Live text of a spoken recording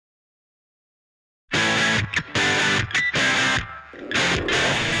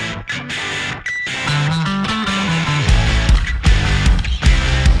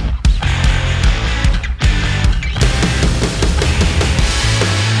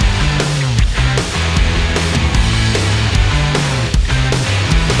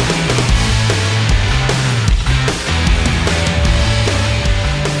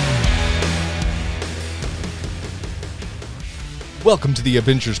Welcome to the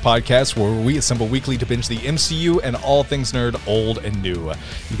Avengers Podcast, where we assemble weekly to binge the MCU and all things nerd, old and new.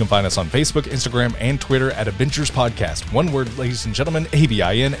 You can find us on Facebook, Instagram, and Twitter at Avengers Podcast. One word, ladies and gentlemen,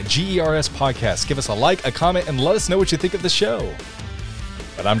 AVINGERS Podcast. Give us a like, a comment, and let us know what you think of the show.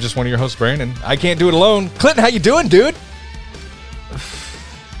 But I'm just one of your hosts, Brandon. I can't do it alone. Clinton, how you doing, dude?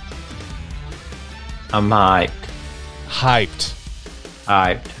 I'm hyped.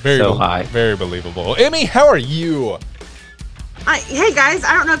 Very hyped. Very believable. Emmy, how are you? Hey guys,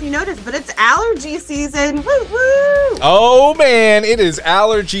 I don't know if you noticed, but it's allergy season. Woo woo! Oh man, it is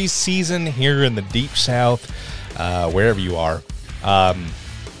allergy season here in the deep south, wherever you are.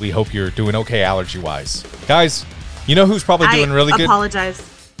 We hope you're doing okay allergy-wise. Guys, you know who's probably doing really good?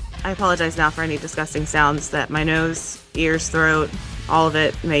 I apologize now for any disgusting sounds that my nose, ears, throat, all of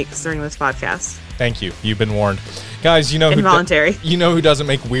it makes during this podcast. Thank you. You've been warned. Guys, you know Involuntary. who doesn't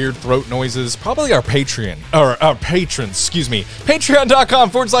make weird throat noises? Probably our Patreon. Or our patrons, excuse me.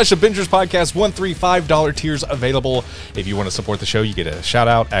 Patreon.com/Avengers Podcast. $1-$5 tiers available. If you want to support the show, you get a shout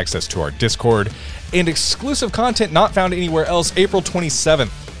out, access to our Discord, and exclusive content not found anywhere else. April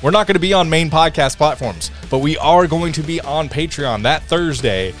 27th. We're not going to be on main podcast platforms, but we are going to be on Patreon that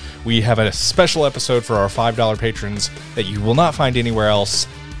Thursday. We have a special episode for our $5 patrons that you will not find anywhere else.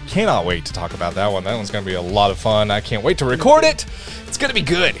 Cannot wait to talk about that one. That one's going to be a lot of fun. I can't wait to record it. It's going to be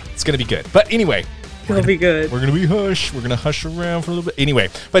good. But anyway, It'll be good. We're going to be hush. We're going to hush around for a little bit. Anyway,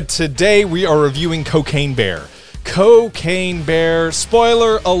 but today we are reviewing Cocaine Bear. Cocaine Bear,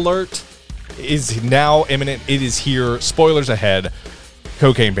 spoiler alert, is now imminent. It is here. Spoilers ahead.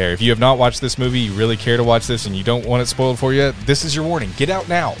 Cocaine Bear. If you have not watched this movie, you really care to watch this, and you don't want it spoiled for you, this is your warning. Get out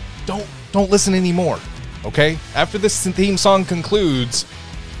now. Don't listen anymore. Okay? After this theme song concludes,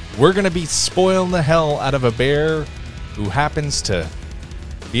 we're going to be spoiling the hell out of a bear who happens to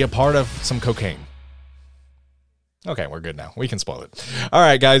be a part of some cocaine. Okay, we're good now. We can spoil it. All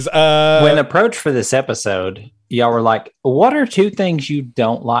right, guys. When approached for this episode, y'all were like, what are two things you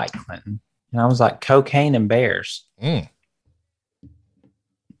don't like, Clinton? And I was like, cocaine and bears.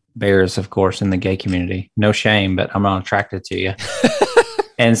 Bears, of course, in the gay community. No shame, but I'm not attracted to you.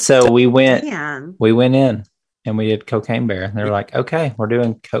 And so we went in. And we did Cocaine Bear. And they were like, okay, we're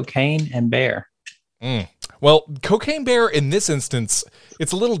doing cocaine and bear. Well, Cocaine Bear, in this instance,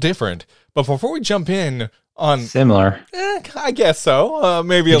 it's a little different. But before we jump in on... Similar. I guess so.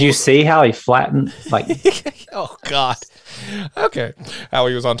 Maybe. Did you see how he flattened? Oh, God. Okay. How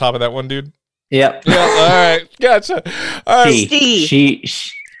he was on top of that one dude? Yep. Yeah, all right. Gotcha. All right. She.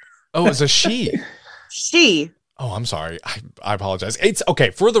 Oh, it's a she. She. Oh, I'm sorry. I apologize. It's okay.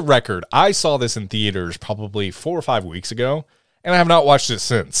 For the record, I saw this in theaters probably 4 or 5 weeks ago, and I have not watched it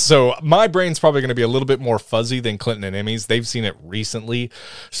since. So my brain's probably going to be a little bit more fuzzy than Clinton and Emmy's. They've seen it recently.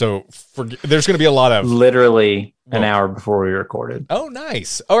 So there's going to be a lot of... Literally an hour before we recorded. Oh,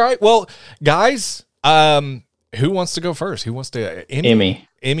 nice. All right. Well, guys, who wants to go first? Who wants to... Emmy.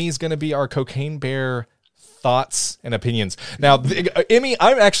 Emmy's going to be our Cocaine Bear thoughts and opinions. Now, Emmy,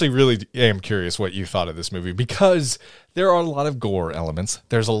 I'm actually really am curious what you thought of this movie, because there are a lot of gore elements.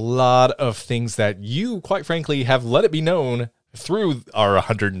 There's a lot of things that you, quite frankly, have let it be known through our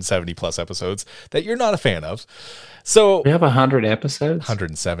 170 plus episodes that you're not a fan of. So we have 100 episodes?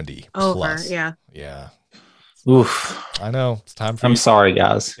 170 over, plus. yeah. Oof. I know. It's time for I'm sorry,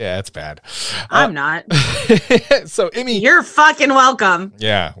 guys. Yeah, it's bad. I'm not. So, Emmy. You're fucking welcome.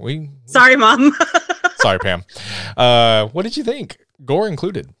 Yeah. Sorry, Mom. Sorry, Pam. What did you think? Gore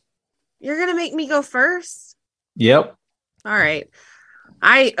included. You're going to make me go first? Yep. All right.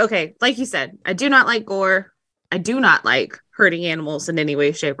 Okay, like you said, I do not like gore. I do not like hurting animals in any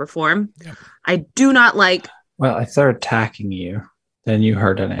way, shape, or form. Yep. I do not like... Well, if they're attacking you, then you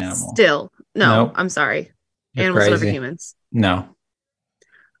hurt an animal. Still. No, nope. I'm sorry. You're Animals crazy. over humans. No.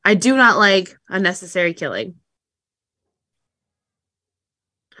 I do not like unnecessary killing.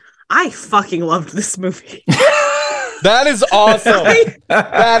 I fucking loved this movie. That is awesome.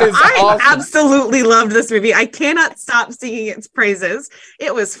 I absolutely loved this movie. I cannot stop singing its praises.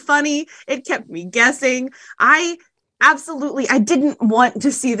 It was funny. It kept me guessing. I didn't want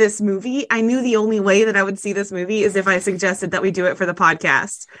to see this movie. I knew the only way that I would see this movie is if I suggested that we do it for the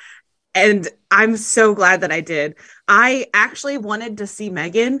podcast. And I'm so glad that I did. I actually wanted to see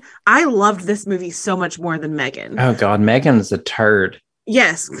Megan. I loved this movie so much more than Megan. Oh God, Megan's a turd.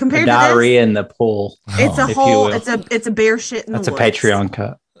 Yes, compared to diarrhea this, in the pool. It's a whole. It's a bear shit in That's the a woods. Patreon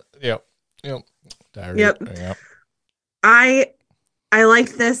cut. Yep. Diarrhea. Yep. I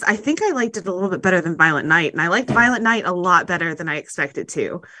liked this. I think I liked it a little bit better than Violent Night, and I liked Violent Night a lot better than I expected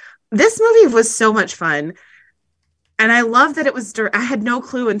to. This movie was so much fun. And I love that it was, I had no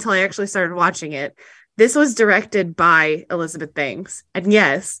clue until I actually started watching it this was directed by Elizabeth Banks. And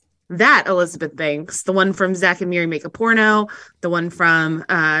yes, that Elizabeth Banks, the one from Zack and Miri Make a Porno, the one from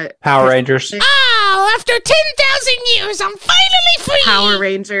Power Rangers. Oh, after 10,000 years, I'm finally free. Power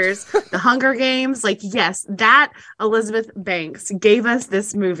Rangers, The Hunger Games. Like, yes, that Elizabeth Banks gave us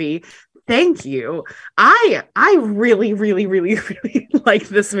this movie. Thank you. I really, really, really, really like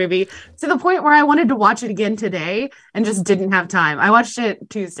this movie to the point where I wanted to watch it again today and just didn't have time. I watched it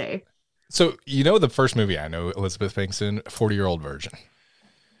Tuesday. So, you know, the first movie I know Elizabeth Banks in, 40-Year-Old Virgin.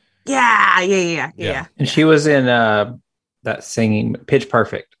 Yeah. And she was in that singing Pitch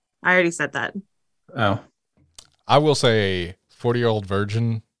Perfect. I already said that. Oh. I will say 40-Year-Old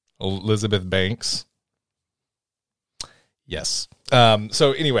Virgin, Elizabeth Banks. Yes.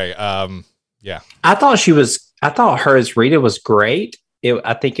 So anyway, yeah. I thought her as Rita was great.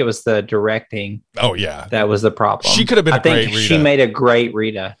 I think it was the directing. Oh yeah. That was the problem. She could have been a great Rita. She made a great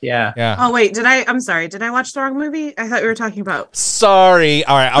Rita. Yeah. Yeah. Oh wait, I'm sorry. Did I watch the wrong movie? I thought we were talking about Sorry.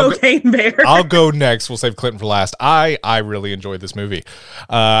 All right. Cocaine Bear. I'll go next. We'll save Clinton for last. I really enjoyed this movie.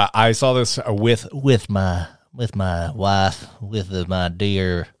 I saw this with my wife, with my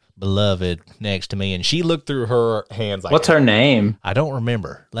dear beloved next to me, and she looked through her hands like, what's her name? I don't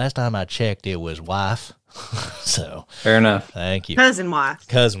remember. Last time I checked, it was wife. So fair enough. Thank you. Cousin wife.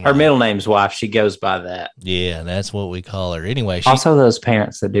 Her middle name's wife. She goes by that. Yeah, that's what we call her. Anyway, also those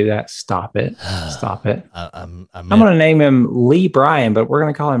parents that do that, stop it. Stop it. I'm going to name him Lee Bryan, but we're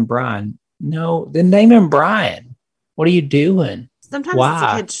going to call him Brian. No, then name him Brian. What are you doing?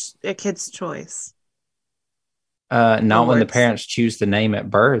 Sometimes it's a kid's choice. Not when the parents choose the name at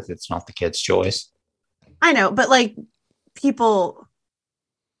birth. It's not the kid's choice. I know, but like people,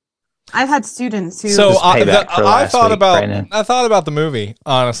 I've had students who. So I thought about the movie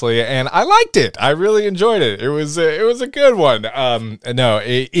honestly, and I liked it. I really enjoyed it. It was a good one. No,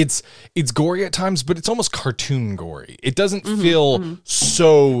 it's gory at times, but it's almost cartoon gory. It doesn't feel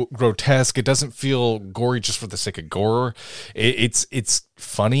so grotesque. It doesn't feel gory just for the sake of gore. It's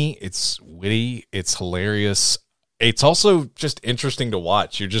funny. It's witty. It's hilarious. It's also just interesting to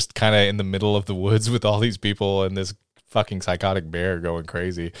watch. You're just kind of in the middle of the woods with all these people and this fucking psychotic bear going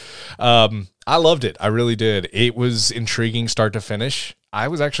crazy. I loved it. I really did. It was intriguing start to finish. I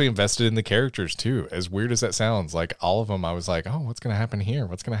was actually invested in the characters too. As weird as that sounds, like all of them, I was like, oh, what's going to happen here?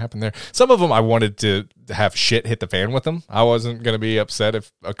 What's going to happen there? Some of them I wanted to have shit hit the fan with them. I wasn't going to be upset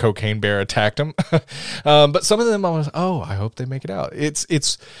if a cocaine bear attacked them. But some of them I was, oh, I hope they make it out.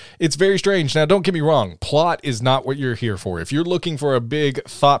 It's very strange. Now, don't get me wrong. Plot is not what you're here for. If you're looking for a big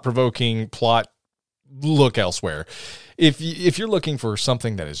thought-provoking plot, look elsewhere. If you're looking for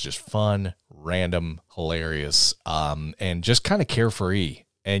something that is just fun, random, hilarious, and just kind of carefree,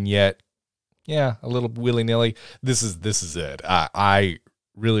 and yet, yeah, a little willy-nilly, this is it. I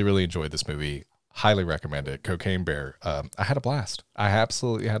really, really enjoyed this movie. Highly recommend it. Cocaine Bear. I had a blast. I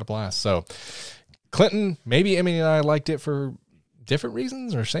absolutely had a blast. So, Clinton, maybe Emily and I liked it for different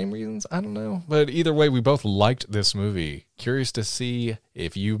reasons or same reasons. I don't know. But either way, we both liked this movie. Curious to see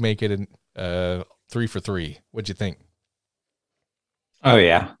if you make it a 3 for 3. What'd you think? Oh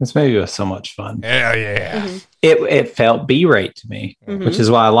yeah, this movie was so much fun. Yeah. Mm-hmm. It felt B-rate to me, which is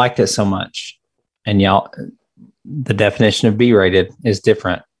why I liked it so much. And y'all, the definition of B-rated is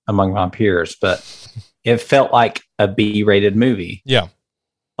different among my peers, but it felt like a B-rated movie. Yeah,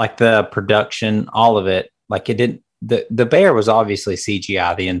 like the production, all of it. Like it didn't. The bear was obviously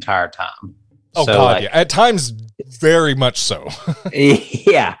CGI the entire time. Oh so God, yeah. At times, very much so.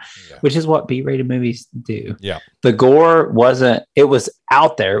 Yeah. Which is what B-rated movies do. Yeah. The gore it was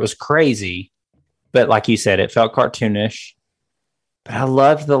out there. It was crazy. But like you said, it felt cartoonish. But I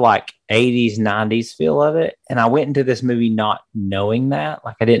loved the like 80s, 90s feel of it. And I went into this movie not knowing that.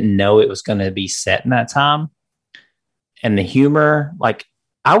 Like I didn't know it was going to be set in that time. And the humor, like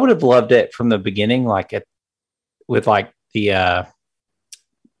I would have loved it from the beginning, with like the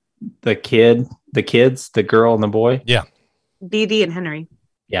kids, the girl and the boy. Yeah. Beady and Henry.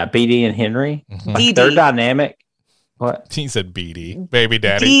 Yeah, Beady and Henry. Mm-hmm. Like their dynamic. What? He said Beady. Baby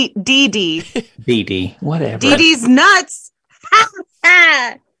daddy. Dee. Beady. Whatever. Dee Dee's nuts.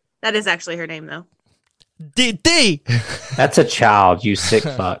 That is actually her name, though. Dee. That's a child, you sick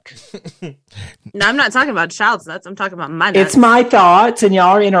fuck. No, I'm not talking about child's nuts. I'm talking about my nuts. It's my thoughts, and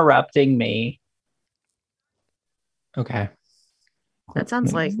y'all are interrupting me. Okay. That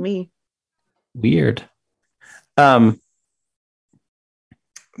sounds like me. Weird.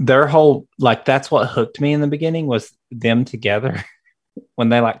 Their whole, like, that's what hooked me in the beginning was them together when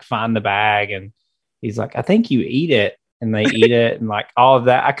they like find the bag and he's like, I think you eat it, and they eat it and like all of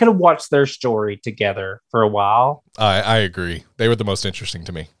that. I could have watched their story together for a while. I agree. They were the most interesting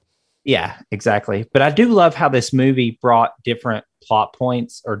to me. Yeah, exactly. But I do love how this movie brought different plot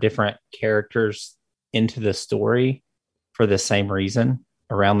points or different characters into the story for the same reason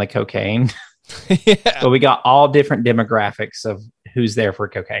around the cocaine. Yeah. But we got all different demographics of who's there for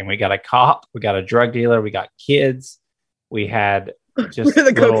cocaine. We got a cop, we got a drug dealer, we got kids, we had just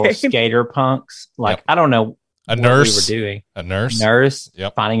little cocaine. Skater punks. Like, yep. I don't know a nurse we were doing. A nurse.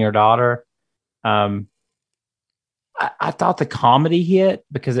 Yep. Finding her daughter. I thought the comedy hit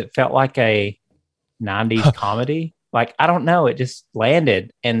because it felt like a 90s comedy. Like, I don't know, it just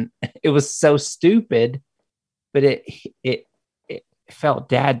landed and it was so stupid, but it felt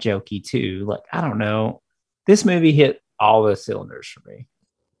dad jokey too. Like, I don't know. This movie hit all the cylinders for me.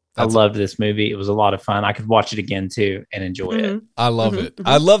 I loved this movie. It was a lot of fun. I could watch it again too and enjoy it. I love it.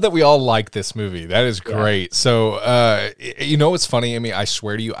 I love that we all like this movie. That is great. Yeah. So, you know what's funny, Emmy? I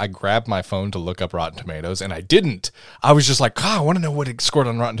swear to you, I grabbed my phone to look up Rotten Tomatoes and I didn't. I was just like, God, I want to know what it scored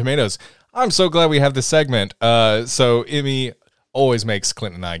on Rotten Tomatoes. I'm so glad we have this segment. So Emmy always makes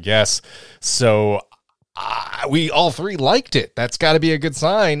Clinton and I guess. So we all three liked it. That's got to be a good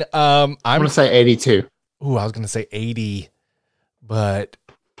sign. I'm going to say 82. Ooh, I was going to say 80, but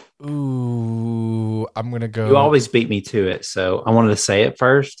I'm going to go. You always beat me to it, so I wanted to say it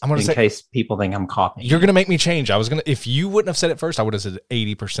first in case people think I'm copying. You're going to make me change. If you wouldn't have said it first, I would have said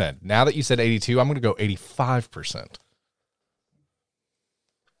 80%. Now that you said 82, I'm going to go 85%.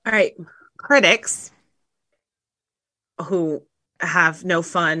 All right. Critics who have no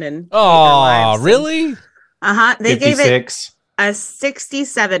fun and really? They 56. Gave it a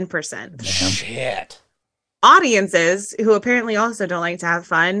 67%. Damn. Shit. Audiences who apparently also don't like to have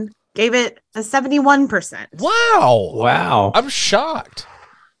fun gave it a 71%. Wow. I'm shocked.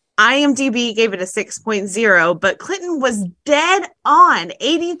 IMDb gave it a 6.0, but Clinton was dead on.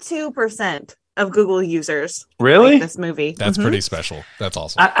 82% of Google users really like this movie. That's pretty special. That's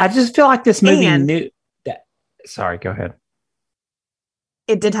awesome. I just feel like this movie knew that. Sorry, go ahead.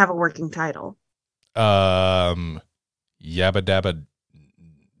 It did have a working title. Yabba dabba.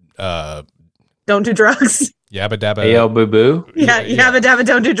 Don't do drugs. Yabba dabba. Ayo boo boo. Yeah, yabba dabba.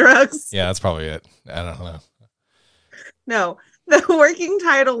 Don't do drugs. Yeah, that's probably it. I don't know. No, the working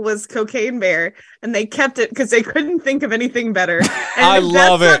title was Cocaine Bear, and they kept it because they couldn't think of anything better. And I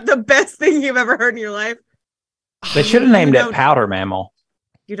love that's not the best thing you've ever heard in your life. They should have named it Powder Mammal.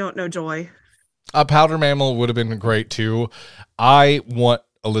 You don't know joy. A Powder Mammal would have been great too. I want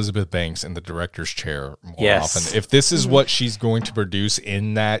Elizabeth Banks in the director's chair more often. If this is what she's going to produce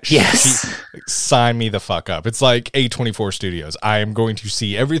in that, she sign me the fuck up. It's like A24 Studios. I am going to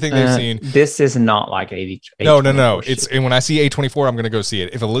see everything they've seen. This is not like 80. No. It's and when I see A24, I'm going to go see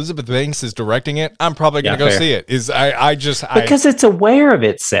it. If Elizabeth Banks is directing it, I'm probably going to go see it. Because it's aware of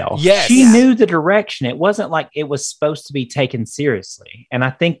itself. Yes, she knew the direction. It wasn't like it was supposed to be taken seriously. And I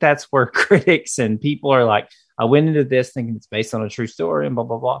think that's where critics and people are like, I went into this thinking it's based on a true story and blah,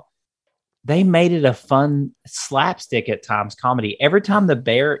 blah, blah. They made it a fun slapstick at times comedy. Every time the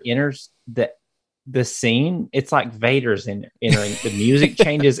bear enters the scene, it's like Vader's entering. The music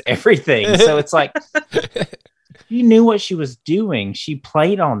changes everything. So it's like, you knew what she was doing. She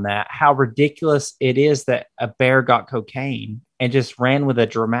played on that, how ridiculous it is that a bear got cocaine and just ran with a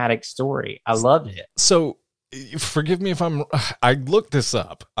dramatic story. I loved it. So, forgive me if I looked this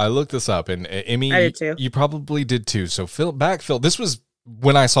up. And Emmy, I did too. You probably did too. So Phil, this was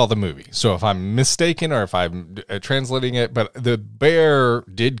when I saw the movie. So if I'm mistaken or if I'm translating it, but the bear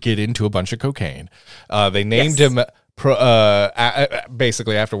did get into a bunch of cocaine. They named him,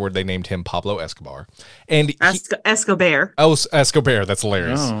 basically afterward, they named him Pablo Escobar. And Escobar. Oh, Escobar. That's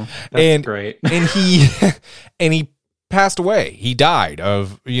hilarious. Oh, that's great. And he passed away. He died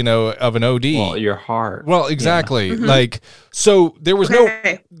of an OD. Well, your heart. Well, exactly. Yeah. Like, so there was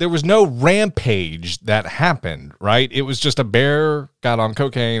no rampage that happened, right? It was just a bear got on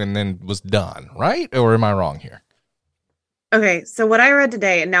cocaine and then was done, right? Or am I wrong here? Okay, so what I read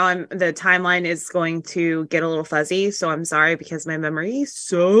today, and now the timeline is going to get a little fuzzy, so I'm sorry because my memory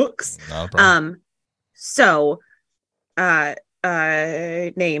sucks. No problem.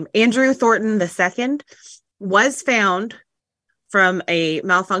 Name Andrew Thornton II was found from a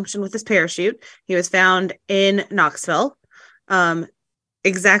malfunction with his parachute. He was found in Knoxville.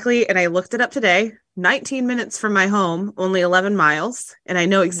 Exactly, and I looked it up today, 19 minutes from my home, only 11 miles, and I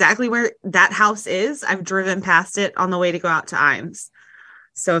know exactly where that house is. I've driven past it on the way to go out to Imes.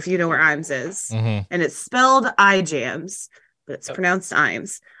 So if you know where Imes is, and it's spelled I-Jams, but it's pronounced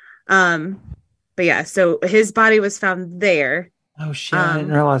Imes. But yeah, so his body was found there. Oh shit, I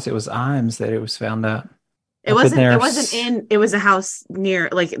didn't realize it was Imes that it was found out. It wasn't it was a house near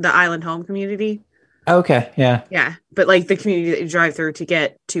like the Island Home community. Okay, yeah. Yeah, but like the community that you drive through to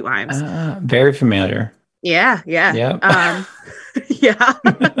get to Imes. Very familiar. Yeah. Yep. Yeah.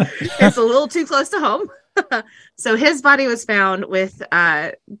 It's a little too close to home. So his body was found with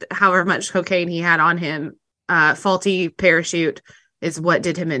however much cocaine he had on him. Faulty parachute is what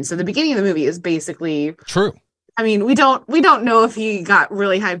did him in. So the beginning of the movie is basically true. I mean, we don't know if he got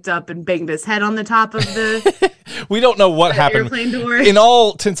really hyped up and banged his head on the top of the we don't know what happened. Airplane door. In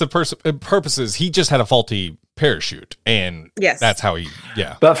all intents and purposes, he just had a faulty parachute, and that's how he.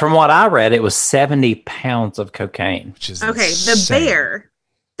 Yeah. But from what I read, it was 70 pounds of cocaine, which is okay. insane.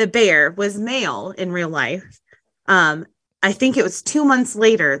 The bear was male in real life. I think it was 2 months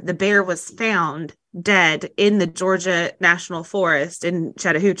later. The bear was found dead in the Georgia National Forest in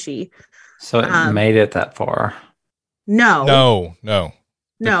Chattahoochee. So it made it that far. No.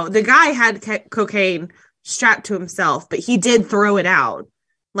 The guy had cocaine strapped to himself, but he did throw it out.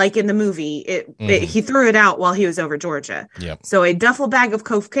 Like in the movie, he threw it out while he was over Georgia. Yep. So a duffel bag of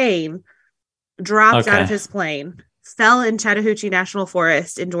cocaine dropped out of his plane, fell in Chattahoochee National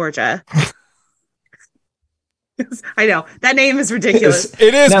Forest in Georgia. I know that name is ridiculous.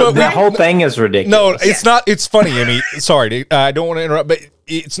 It is, no, but the whole thing is ridiculous. No, it's not. It's funny, Amy. Sorry, I don't want to interrupt, but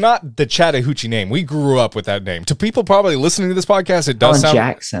it's not the Chattahoochee name. We grew up with that name. To people probably listening to this podcast, it does sound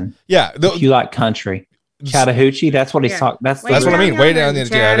Jackson. Yeah, if you like country. Chattahoochee, that's what he's talking. That's what I mean. Way down in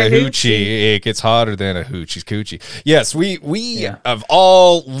Chattahoochee, it gets hotter than a hoochie's coochie. Yes, we have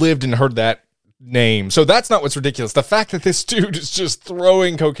all lived and heard that name. So that's not what's ridiculous. The fact that this dude is just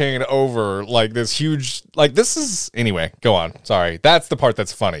throwing cocaine over like this huge, like this is anyway. Go on. Sorry, that's the part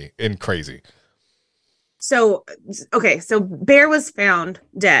that's funny and crazy. So bear was found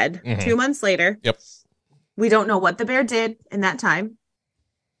dead 2 months later. Yep. We don't know what the bear did in that time.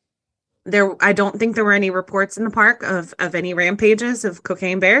 I don't think there were any reports in the park of any rampages of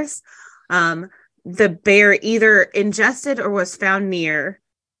cocaine bears. The bear either ingested or was found near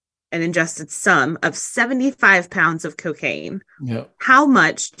and ingested some of 75 pounds of cocaine. Yep. How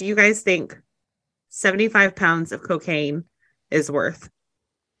much do you guys think 75 pounds of cocaine is worth?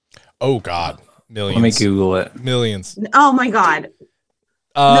 Oh, God. Millions. Let me Google it. Millions. Oh, my God.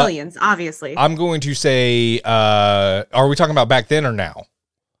 Millions, obviously. I'm going to say, are we talking about back then or now?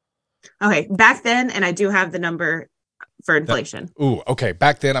 Okay, back then, and I do have the number for inflation. Okay.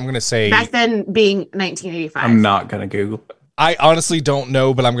 Back then, I'm going to say... Back then being 1985. I'm not going to Google it. I honestly don't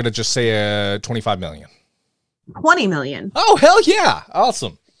know, but I'm going to just say 25 million. 20 million. Oh, hell yeah.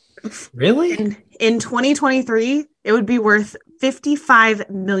 Awesome. Really? In 2023, it would be worth $55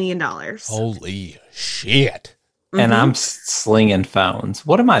 million. Holy shit. And I'm slinging phones.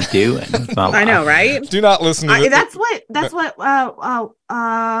 What am I doing with my life? I know, right? Do not listen to That's what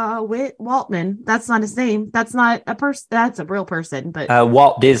Whit Waltman. That's not his name. That's not a person. That's a real person, but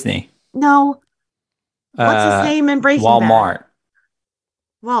Walt Disney. No. What's his name in Breaking Walmart.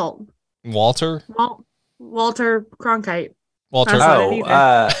 Bad? Walter Cronkite. Walter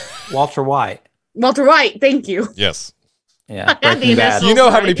White. Walter White, thank you. Yes. Yeah. Bad. You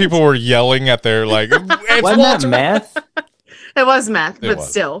know how many people were yelling at their like wasn't that meth? It was meth, but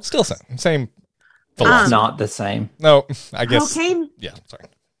still same It's not the same. No, I guess cocaine. Yeah, sorry.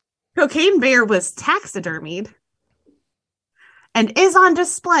 Cocaine Bear was taxidermied and is on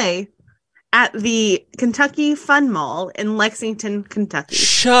display at the Kentucky Fun Mall in Lexington, Kentucky.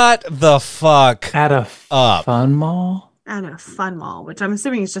 Shut the fuck at a fun mall? At a fun mall, which I'm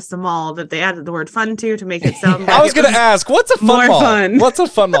assuming is just a mall that they added the word fun to make it sound like I was going to ask, what's a fun mall? Fun. What's a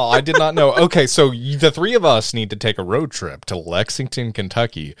fun mall? I did not know. Okay, so the three of us need to take a road trip to Lexington,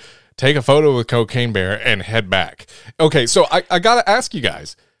 Kentucky, take a photo with Cocaine Bear, and head back. Okay, so I got to ask you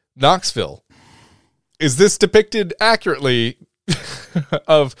guys, Knoxville, is this depicted accurately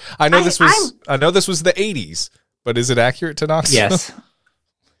I know this was the 80s, but is it accurate to Knoxville? Yes.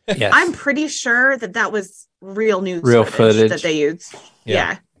 Yes. I'm pretty sure that was real footage that they used.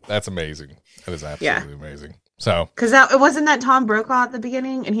 Yeah. That's amazing. That is absolutely amazing. So, because it wasn't that Tom Brokaw at the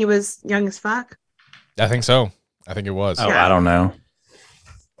beginning and he was young as fuck. I think so. I think it was. Oh, yeah. I don't know.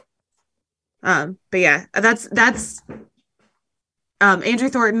 But yeah, that's Andrew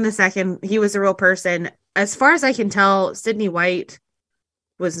Thornton II. He was a real person. As far as I can tell, Sydney White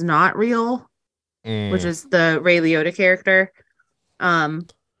was not real, which is the Ray Liotta character.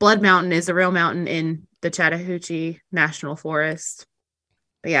 Blood Mountain is a real mountain in the Chattahoochee National Forest.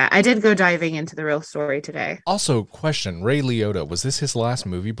 But yeah, I did go diving into the real story today. Also, question, Ray Liotta, was this his last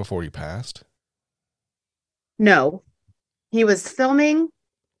movie before he passed? No. He was filming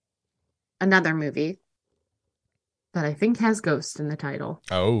another movie that I think has Ghost in the title.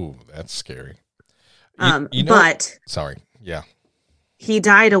 Oh, that's scary. But sorry. Yeah. He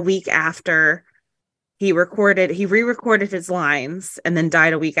died a week after he re-recorded his lines and then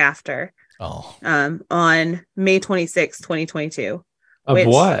died a week after. On May 26, 2022. Of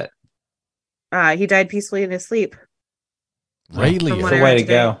what? He died peacefully in his sleep. Really? It's the way to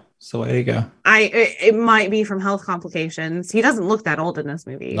go. It's the way to go. It might be from health complications. He doesn't look that old in this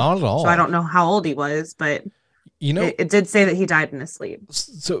movie. Not at all. So I don't know how old he was, but it did say that he died in his sleep.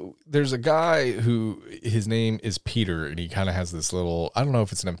 So there's a guy who his name is Peter, and he kind of has this little, I don't know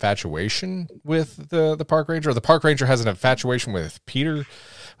if it's an infatuation with the park ranger, or the park ranger has an infatuation with Peter.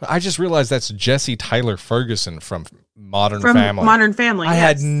 I just realized that's Jesse Tyler Ferguson from Modern Family. Modern Family. I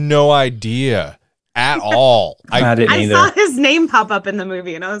had no idea at all. I didn't either. I saw his name pop up in the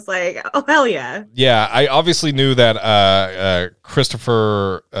movie, and I was like, "Oh hell yeah!" Yeah, I obviously knew that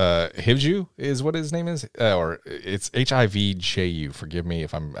Christopher Hivju is what his name is, or it's Hivju. Forgive me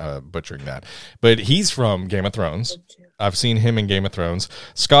if I'm butchering that, but he's from Game of Thrones. I've seen him in Game of Thrones.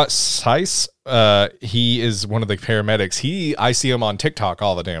 Scott Seiss, he is one of the paramedics. I see him on TikTok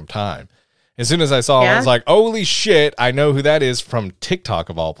all the damn time. As soon as I saw him, I was like, holy shit, I know who that is from TikTok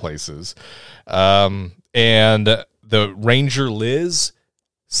of all places. And the Ranger Liz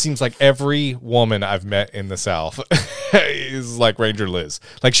seems like every woman I've met in the South is like Ranger Liz.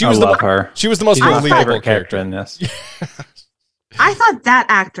 Like she was her. She was the most believable character in this. I thought that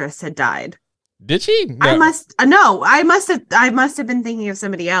actress had died. Did she? No. I must have been thinking of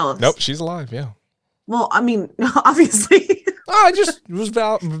somebody else. Nope, she's alive. Yeah. Well, I mean, obviously. I just was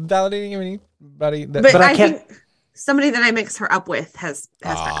validating anybody. But I think somebody that I mix her up with has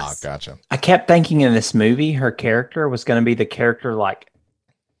passed. Gotcha. I kept thinking in this movie, her character was going to be the character like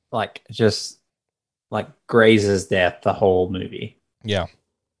Grace's death the whole movie. Yeah.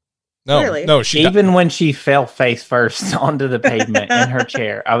 No, really? No. Even when she fell face first onto the pavement in her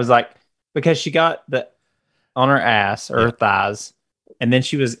chair, I was like, because she got on her ass or her thighs, and then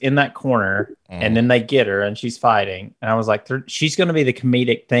she was in that corner, and then they get her, and she's fighting, and I was like, she's going to be the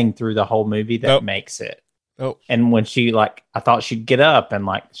comedic thing through the whole movie that makes it. Oh, and when she I thought she'd get up and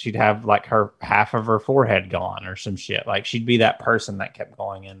she'd have her half of her forehead gone or some shit. Like she'd be that person that kept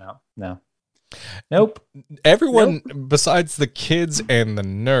going in. No, nope. Everyone besides the kids and the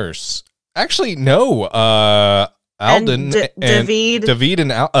nurse. Actually, no. Alden and David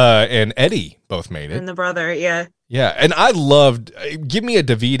and Eddie both made it. And the brother, yeah. Yeah, and I loved, give me a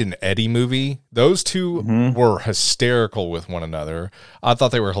David and Eddie movie. Those two were hysterical with one another. I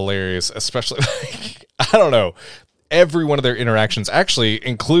thought they were hilarious, especially, I don't know, every one of their interactions actually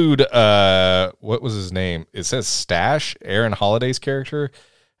include, what was his name? It says Stash, Aaron Holiday's character.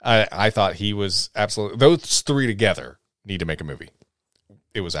 I thought he was absolutely, those three together need to make a movie.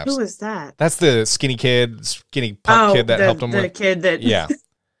 It was absolutely. Who is that? That's the skinny punk kid that helped him with. The kid that. Yeah.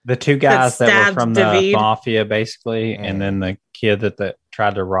 The two guys that were from the mafia, basically, and then the kid that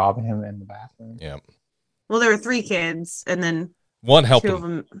tried to rob him in the bathroom. Yeah. Well, there were three kids, and then one helped two him.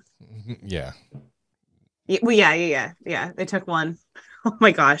 Of them. Yeah. Well, yeah. They took one. Oh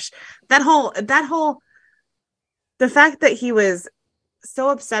my gosh, that whole. The fact that he was so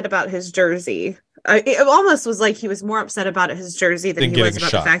upset about his jersey. It almost was like he was more upset about his jersey than he was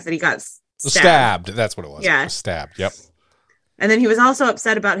about the fact that he got stabbed. That's what it was. Yeah. It was stabbed. Yep. And then he was also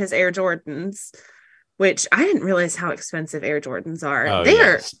upset about his Air Jordans, which I didn't realize how expensive Air Jordans are. Oh, they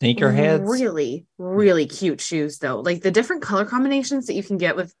are sneakerheads. Really, really cute shoes, though. Like the different color combinations that you can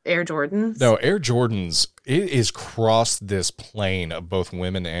get with Air Jordans. No, Air Jordans, it is crossed this plane of both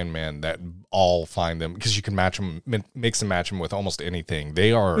women and men that all find them because you can match them, mix and match them with almost anything.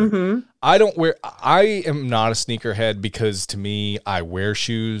 They are, I am not a sneakerhead because to me, I wear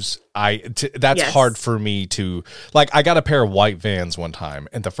shoes. That's hard for me to, I got a pair of white Vans one time,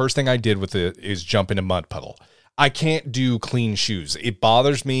 and the first thing I did with it is jump in a mud puddle. I can't do clean shoes. It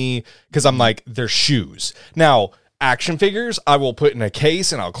bothers me because I'm like, they're shoes. Now, action figures, I will put in a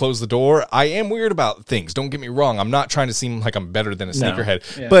case and I'll close the door. I am weird about things. Don't get me wrong. I'm not trying to seem like I'm better than a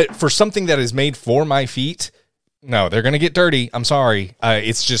sneakerhead. Yeah. But for something that is made for my feet, no, they're going to get dirty. I'm sorry.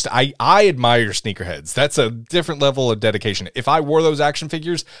 It's just, I admire sneakerheads. That's a different level of dedication. If I wore those action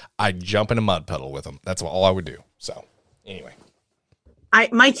figures, I'd jump in a mud puddle with them. That's all I would do. So, anyway.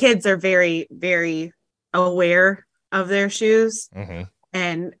 My kids are very, very aware of their shoes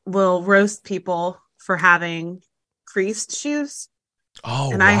and will roast people for having creased shoes.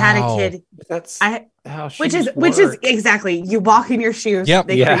 Oh, and I had a kid. That's which is exactly, you walk in your shoes. They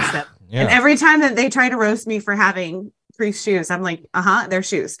crease them. Yeah. And every time that they try to roast me for having creased shoes, I'm like, they're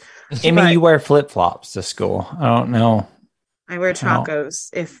shoes. I mean, you wear flip flops to school. I don't know. I wear Chacos.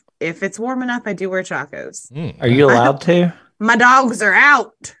 If it's warm enough, I do wear Chacos. Are you allowed to? My dogs are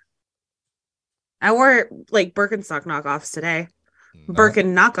out. I wore Birkenstock knockoffs today.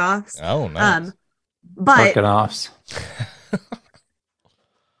 Birken knockoffs. Oh, nice. But Birkenoffs.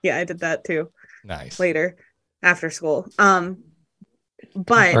 Yeah, I did that too. Nice. Later, after school.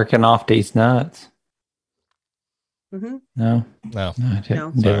 But Working off these nuts. Mm-hmm. No, it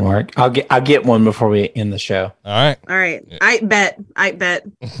didn't work. I'll get one before we end the show. All right. Yeah. I bet.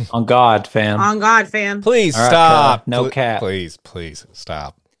 On God, fam. On God, fam. Please All right, stop. no cap. Please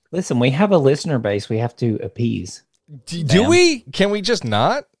stop. Listen, we have a listener base we have to appease. Do we? Can we just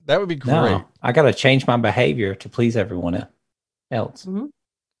not? That would be great. No, I got to change my behavior to please everyone else. Mm-hmm.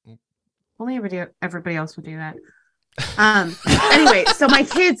 Only everybody else would do that. Anyway, so my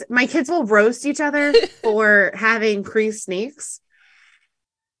kids will roast each other for having creased sneaks.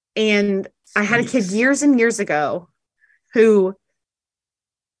 And I had a kid years and years ago who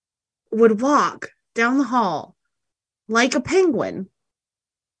would walk down the hall like a penguin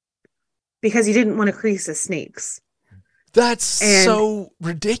because he didn't want to crease his sneaks. That's so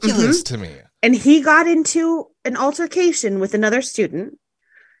ridiculous to me. And he got into an altercation with another student.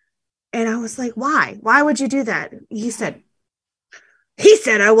 And I was like, why? Why would you do that? He said,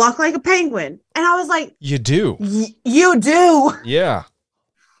 I walk like a penguin. And I was like, you do. You do. Yeah.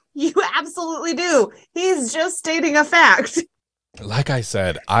 You absolutely do. He's just stating a fact. Like I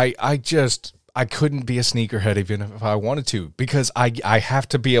said, I couldn't be a sneakerhead even if I wanted to, because I have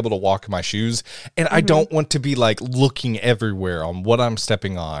to be able to walk in my shoes, and I don't want to be like looking everywhere on what I'm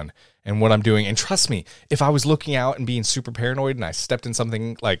stepping on and what I'm doing. And trust me, if I was looking out and being super paranoid and I stepped in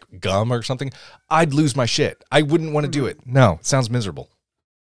something like gum or something, I'd lose my shit. I wouldn't want to do it. No, it sounds miserable.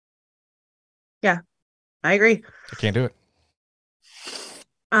 Yeah, I agree. I can't do it.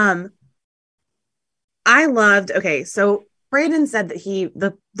 So Brandon said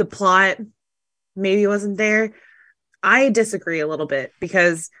that the plot maybe wasn't there. I disagree a little bit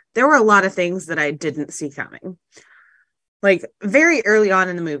because there were a lot of things that I didn't see coming. Like very early on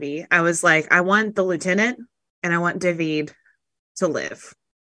in the movie, I was like, I want the lieutenant and I want David to live.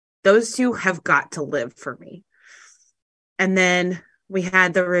 Those two have got to live for me. And then we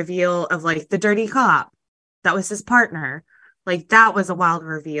had the reveal of like the dirty cop. That was his partner. Like that was a wild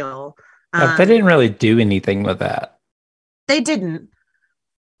reveal. They didn't really do anything with that. They didn't.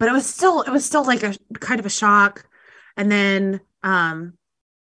 But it was still like a kind of a shock. And then at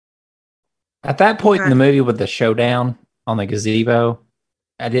that point in the movie with the showdown on the gazebo,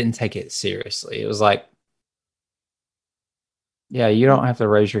 I didn't take it seriously. It was like, yeah, you don't have to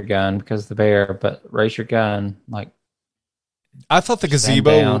raise your gun because of the bear, but raise your gun. Like, I thought the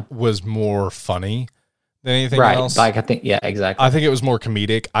gazebo was more funny than anything else. Like, I think, yeah, exactly. I think it was more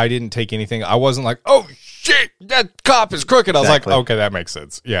comedic. I didn't take anything. I wasn't like, oh shit, that cop is crooked. I was like, okay, that makes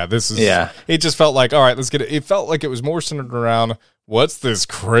sense. Yeah, it just felt like, all right, let's get it. It felt like it was more centered around what's this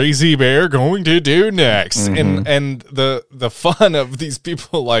crazy bear going to do next? Mm-hmm. And the fun of these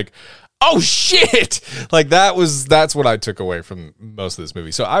people like, oh shit! Like that's what I took away from most of this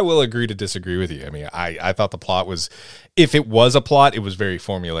movie. So I will agree to disagree with you. I mean, I thought the plot was, if it was a plot, it was very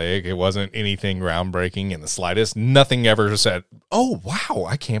formulaic. It wasn't anything groundbreaking in the slightest. Nothing ever said, oh wow,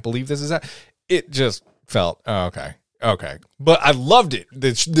 I can't believe this is that. It just felt, oh, okay. But I loved it.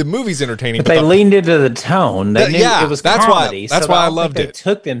 The movie's entertaining. But they leaned into the tone. They knew it was comedy. That's why I loved it. They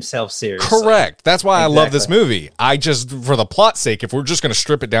took themselves seriously. Correct. That's why I love this movie. I just, for the plot's sake, if we're just going to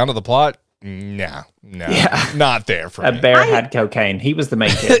strip it down to the plot, no, not there for me. A bear had cocaine. He was the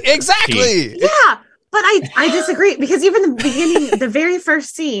main character. Exactly. Yeah, but I disagree because even the beginning, the very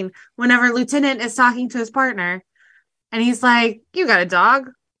first scene, whenever Lieutenant is talking to his partner, and he's like, "You got a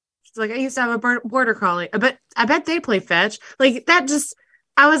dog?" She's like, "I used to have a border collie. I bet they play fetch." Like that. Just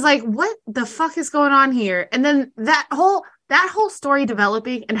I was like, "What the fuck is going on here?" And then that whole story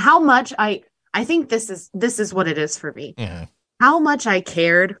developing, and how much I think this is what it is for me. Mm-hmm. How much I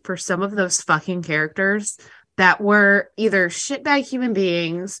cared for some of those fucking characters that were either shitbag human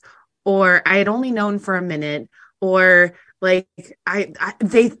beings, or I had only known for a minute, or like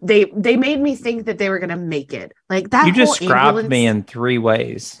they made me think that they were gonna make it. Like that. You described me in 3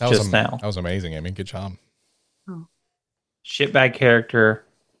 ways now. That was amazing. I mean, good job. Oh. Shitbag character,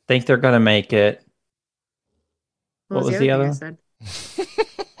 think they're gonna make it. What was the other one?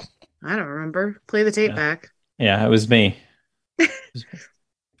 I don't remember. Play the tape back. Yeah, it was me.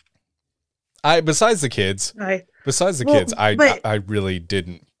 Besides the kids, I really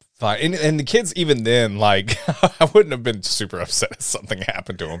didn't find, and the kids, even then, like, I wouldn't have been super upset if something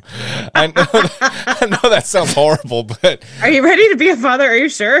happened to them. I know that sounds horrible, but are you ready to be a father? Are you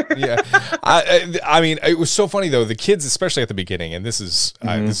sure? Yeah. I mean, it was so funny though. The kids, especially at the beginning, and this is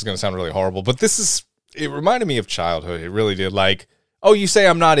going to sound really horrible, but it reminded me of childhood. It really did. Like, oh, you say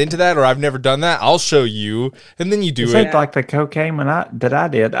I'm not into that or I've never done that? I'll show you. And then you do it. Like the cocaine that I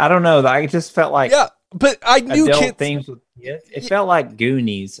did. I don't know. I just felt like but I knew adult things with kids. It felt like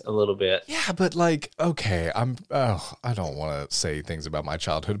Goonies a little bit. Yeah, but like, okay, I don't want to say things about my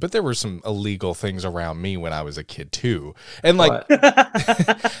childhood, but there were some illegal things around me when I was a kid too. And like,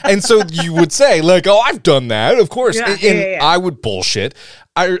 and so you would say like, oh, I've done that, of course. And I would bullshit.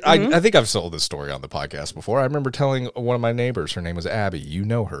 I think I've told this story on the podcast before. I remember telling one of my neighbors, her name was Abby. You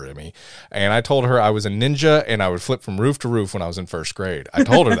know her, Emmy. And I told her I was a ninja and I would flip from roof to roof when I was in first grade. I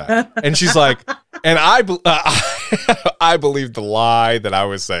told her that. And she's like, and I believed the lie that I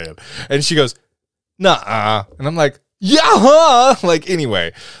was saying. And she goes, nah. And I'm like, yeah, huh? Like,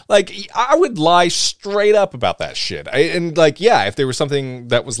 anyway, like, I would lie straight up about that shit. And like, yeah, if there was something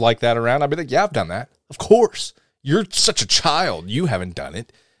that was like that around, I'd be like, yeah, I've done that. Of course. You're such a child. You haven't done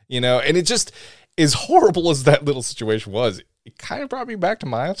it, you know? And it just, as horrible as that little situation was, it kind of brought me back to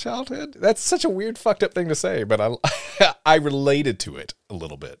my childhood. That's such a weird, fucked up thing to say, but I related to it a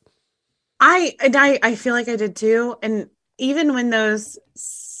little bit. I feel like I did too. And even when those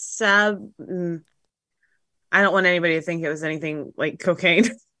I don't want anybody to think it was anything like cocaine.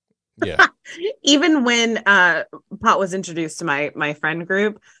 Yeah. Even when pot was introduced to my friend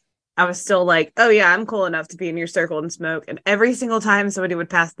group, I was still like, oh yeah, I'm cool enough to be in your circle and smoke. And every single time somebody would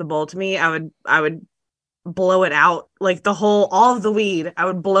pass the bowl to me, I would blow it out, like all of the weed. I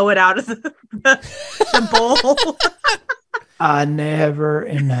would blow it out of the bowl. I never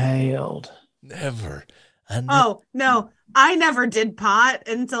inhaled. Never. Oh no, I never did pot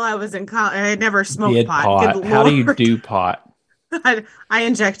until I was in college. I never smoked pot. How do you do pot? I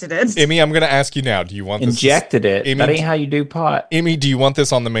injected it. Emmy, I'm going to ask you now. Do you want this? Injected it? Emmy, that ain't how you do pot. Emmy, do you want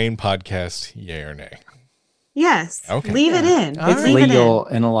this on the main podcast? Yay or nay? Yes. Okay. Leave it in. It's legal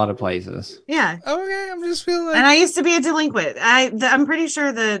in a lot of places. Yeah. Okay. I'm just feeling like... And I used to be a delinquent. I'm pretty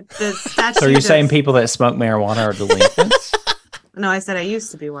sure the statute. So are you saying people that smoke marijuana are delinquents? No, I said I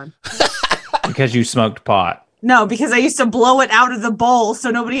used to be one. Because you smoked pot. No, because I used to blow it out of the bowl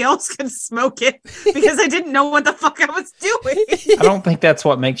so nobody else could smoke it because I didn't know what the fuck I was doing. I don't think that's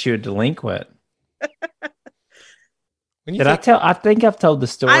what makes you a delinquent. I think I've told the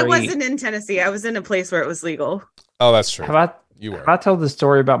story. I wasn't in Tennessee. I was in a place where it was legal. Oh, that's true. Have I told the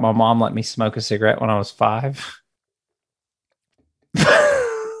story about my mom letting me smoke a cigarette when I was 5?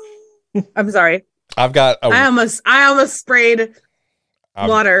 I'm sorry. I almost sprayed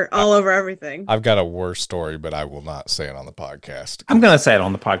water all over everything. I've got a worse story, but I will not say it on the podcast. I'm going to say it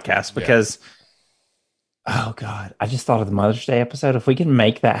on the podcast because, oh God, I just thought of the Mother's Day episode. If we can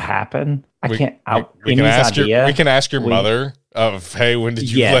make that happen, we can ask your mother of, hey, when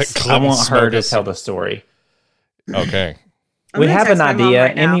did you let Clem I want her to tell the story. Okay. We have an idea.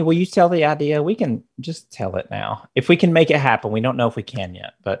 Emmy, will you tell the idea? We can just tell it now. If we can make it happen, we don't know if we can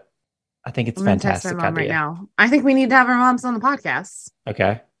yet, but I think it's a fantastic idea. Right now. I think we need to have our moms on the podcast.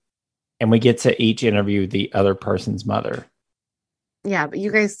 Okay. And we get to each interview the other person's mother. Yeah, but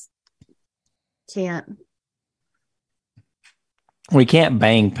you guys can't. We can't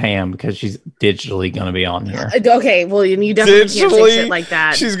bang Pam because she's digitally going to be on here. Okay, well, you definitely can't say shit like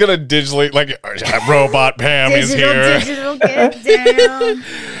that. She's going to digitally, like, robot Pam is here. Digital get down.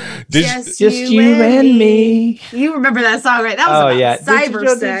 Just you and me. You remember that song, right? That was cyber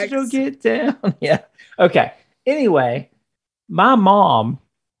sex. Digital get down. Yeah. Okay. Anyway, my mom,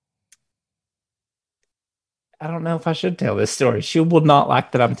 I don't know if I should tell this story. She will not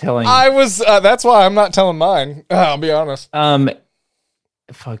like that I'm telling. That's why I'm not telling mine. I'll be honest.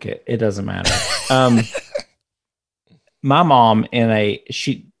 Fuck it. It doesn't matter. My mom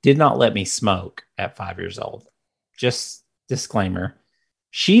she did not let me smoke at 5 years old. Just disclaimer.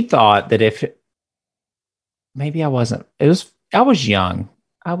 She thought that maybe I wasn't, I was young.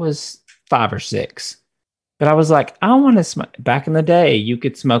 I was 5 or 6, but I was like, I want to smoke. Back in the day, you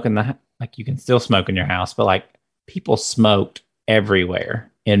could smoke you can still smoke in your house, but like people smoked everywhere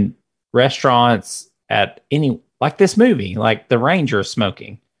in restaurants like this movie, like the Ranger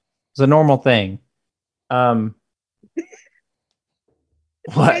smoking. It was a normal thing.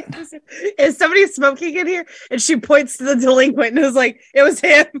 What? Is somebody smoking in here? And she points to the delinquent and is like, it was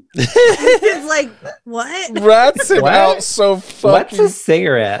him. It's like, what? Rats him out so fucking. What's a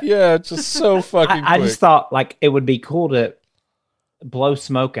cigarette? Yeah, just so fucking I just thought like it would be cool to blow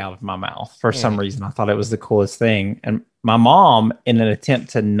smoke out of my mouth for some reason. I thought it was the coolest thing. And my mom, in an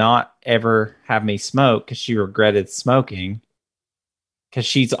attempt to not ever have me smoke because she regretted smoking, because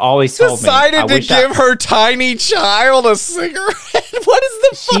she's always told decided to give her tiny child a cigarette. What is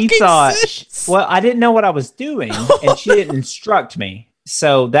the fucking sense? Well, I didn't know what I was doing, and she didn't instruct me.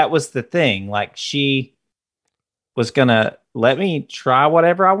 So that was the thing. Like, she was gonna let me try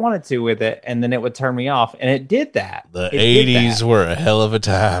whatever I wanted to with it, and then it would turn me off, and it did that. The 80s were a hell of a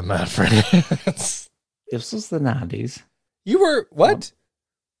time, my friend. This was the 90s. You were what?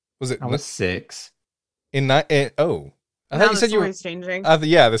 Was it? I was 6. I thought you said you were changing.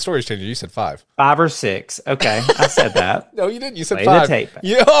 Yeah, the story's changing. You said 5. 5 or 6. Okay, I said that. No, you didn't. You said Play 5. The tape.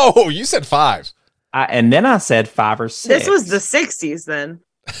 You said 5. And then I said 5 or 6. This was the 60s then.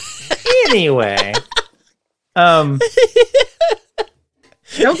 Anyway. Don't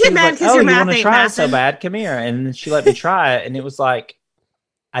get mad because your math you want to try mathing. it so bad? Come here. And then she let me try it, and it was like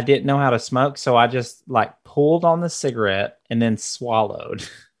I didn't know how to smoke, so I just like pulled on the cigarette and then swallowed.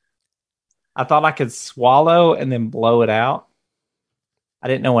 I thought I could swallow and then blow it out. I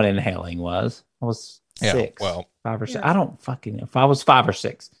didn't know what inhaling was. I was 6. Well, 5 or 6. I don't fucking know if I was 5 or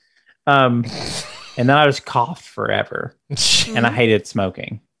 6. And then I just coughed forever, and I hated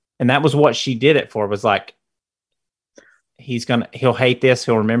smoking. And that was what she did it for. Was like, he'll hate this.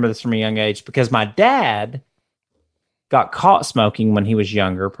 He'll remember this from a young age, because my dad got caught smoking when he was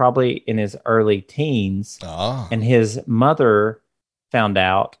younger, probably in his early teens. And his mother found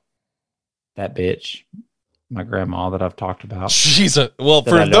out. That bitch, my grandma that I've talked about.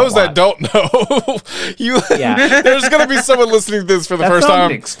 For those that don't know, there's going to be someone listening to this for the first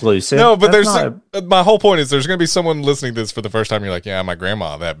time. Exclusive. No, but my whole point is there's going to be someone listening to this for the first time. You're like, yeah, my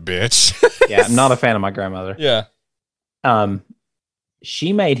grandma, that bitch. Yeah, I'm not a fan of my grandmother. Yeah.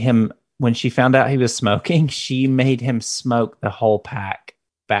 She made him, when she found out he was smoking, she made him smoke the whole pack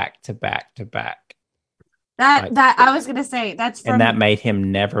back to back to back. That I was gonna say and that made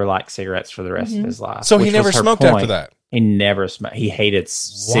him never like cigarettes for the rest of his life. So he never smoked after that. He never smoked. He hated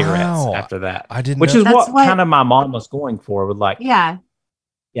cigarettes after that. I didn't. Which is what kind of my mom was going for. With like, yeah.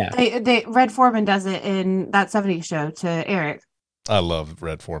 Red Foreman does it in that '70s show to Eric. I love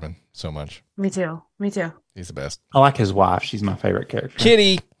Red Foreman so much. Me too. He's the best. I like his wife. She's my favorite character.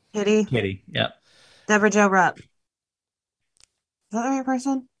 Kitty. Yep. Deborah Jo Rupp. Is that the right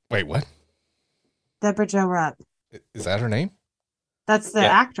person? Wait, what? Deborah Jo Rupp. Is that her name? That's the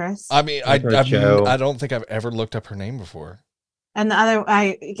actress. I mean, I don't think I've ever looked up her name before. And the other,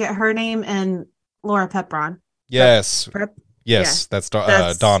 I get her name and Laura Pepron. Yes. Yes, that's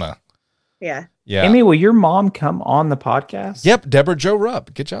Donna. Yeah. Amy, will your mom come on the podcast? Yep, Deborah Jo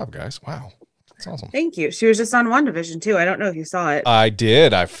Rupp. Good job, guys. Wow. That's awesome. Thank you. She was just on WandaVision too. I don't know if you saw it. I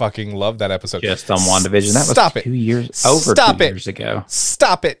did. I fucking loved that episode. Just on WandaVision. That was 2 years ago.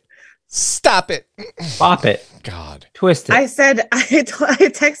 Stop it. Stop it. God. Twist it. I said, I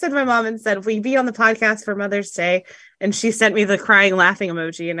texted my mom and said, will you be on the podcast for Mother's Day? And she sent me the crying, laughing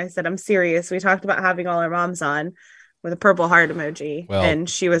emoji. And I said, I'm serious. We talked about having all our moms on with a purple heart emoji. Well, and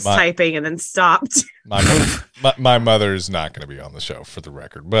she was typing and then stopped. My mother's not going to be on the show, for the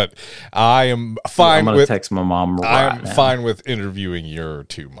record. But I am fine I'm going to text my mom I'm fine with interviewing your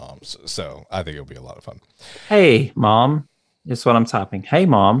 2 moms. So I think it'll be a lot of fun. Hey, Mom. That's what I'm typing. Hey,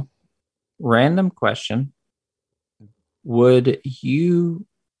 Mom. Random question. Would you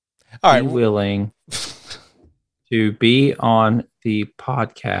be willing to be on the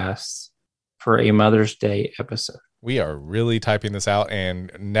podcast for a Mother's Day episode? We are really typing this out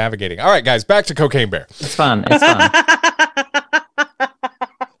and navigating. All right, guys, back to Cocaine Bear. It's fun.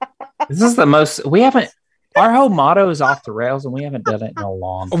 This is the most we haven't. Our whole motto is off the rails, and we haven't done it in a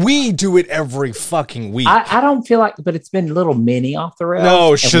long time. We do it every fucking week. I don't feel like, but it's been little mini off the rails.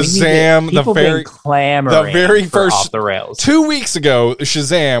 No, Shazam, the very first off the rails. 2 weeks ago,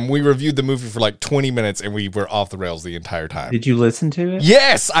 Shazam, we reviewed the movie for like 20 minutes, and we were off the rails the entire time. Did you listen to it?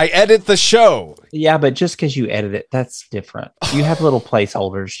 Yes, I edit the show. Yeah, but just because you edit it, that's different. You have little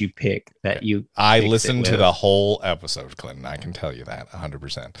placeholders you pick that you. I listened to the whole episode, Clinton. I can tell you that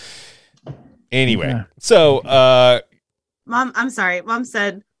 100%. Anyway, so Mom, I'm sorry. Mom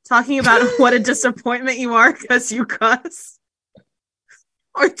said talking about what a disappointment you are because you cuss,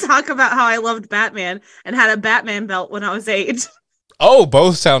 or talk about how I loved Batman and had a Batman belt when I was 8. Oh,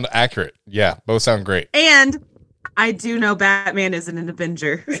 both sound accurate. Yeah, both sound great. And I do know Batman isn't an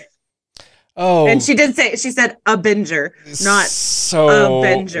Avenger. Oh, and she said Avenger, not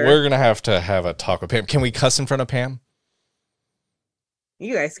Avenger. We're gonna have to have a talk with Pam. Can we cuss in front of Pam?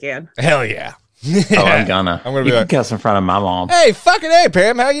 You guys can. Hell yeah. Oh, I'm gonna be like, cuss in front of my mom. Hey, fucking hey,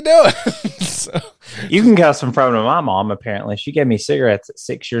 Pam, how you doing? You can cuss in front of my mom. Apparently, she gave me cigarettes at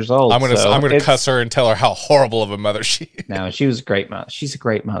 6 years old. I'm gonna cuss her and tell her how horrible of a mother she is. No, she was a great mother. She's a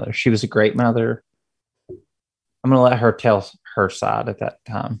great mother. She was a great mother. I'm gonna let her tell her side at that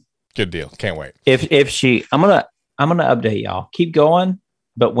time. Good deal. Can't wait. I'm gonna update y'all. Keep going.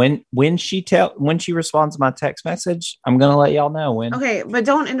 But when she responds to my text message, I'm gonna let y'all know when. Okay, but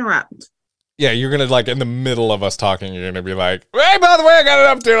don't interrupt. Yeah, you're gonna like in the middle of us talking, you're gonna be like, "Hey, by the way, I got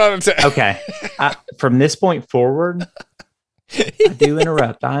an update on it." Okay, from this point forward, I do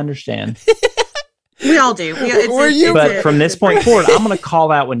interrupt. I understand. We all do. But from this point forward, I'm going to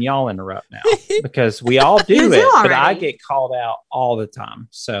call out when y'all interrupt now because we all do but I get called out all the time.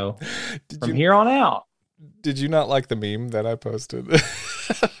 So from here on out. Did you not like the meme that I posted?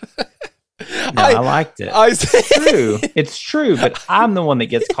 No, I liked it. It's true, but I'm the one that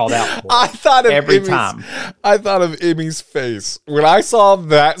gets called out for I thought of every time. I thought of Emmy's face. When I saw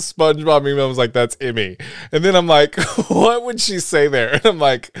that SpongeBob meme, I was like, that's Emmy. And then I'm like, what would she say there? And I'm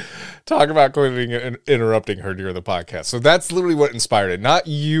like, talk about quitting and interrupting her during the podcast. So that's literally what inspired it. Not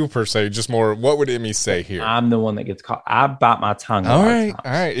you per se, just more, what would Emmy say here? I'm the one that gets caught. I bite my tongue. All right.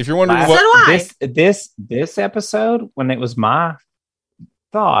 If you're wondering this episode, when it was my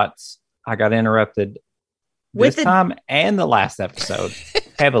thoughts, I got interrupted this time and the last episode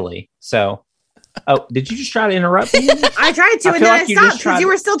heavily. So, did you just try to interrupt me? I tried to, and then I stopped because you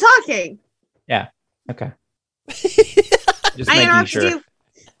were still talking. Yeah. Okay. Just making sure. You.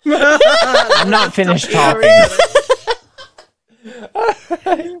 I'm not finished talking.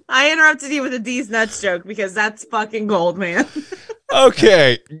 I interrupted you with a D's nuts joke because that's fucking gold, man.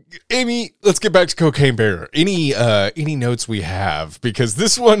 Okay, Amy, let's get back to Cocaine Bear. Any notes we have? Because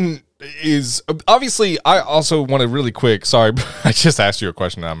this one is obviously. I also want to really quick. Sorry, I just asked you a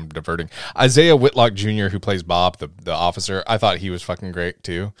question. I'm diverting. Isaiah Whitlock Jr., who plays Bob, the officer. I thought he was fucking great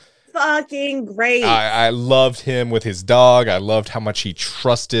too. Fucking great. I loved him with his dog. I loved how much he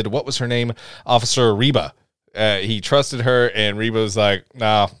trusted. What was her name? Officer Reba. He trusted her, and Reba was like,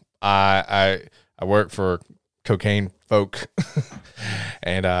 "No, I work for cocaine folk,"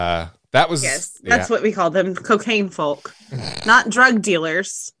 and that was that's what we call them, cocaine folk, not drug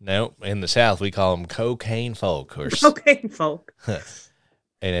dealers. No, in the South we call them cocaine folk. Cocaine folk.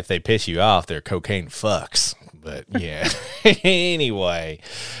 And if they piss you off, they're cocaine fucks. But yeah, anyway,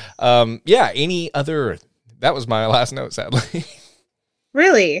 any other? That was my last note, sadly.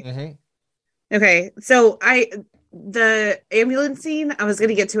 Really? Mm-hmm. Okay, so the ambulance scene, I was going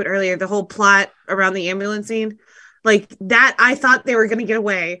to get to it earlier, the whole plot around the ambulance scene, like that, I thought they were going to get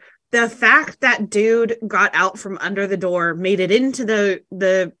away. The fact that dude got out from under the door, made it into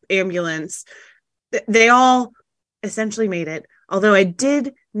the ambulance, they all essentially made it. Although I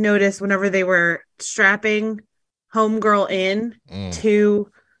did notice whenever they were strapping Homegirl in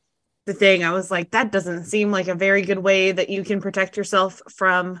to the thing, I was like, that doesn't seem like a very good way that you can protect yourself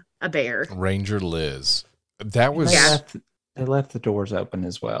from a bear. Ranger Liz. That was... They left the doors open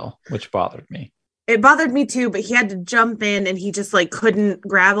as well, which bothered me. It bothered me too, but he had to jump in and he just like couldn't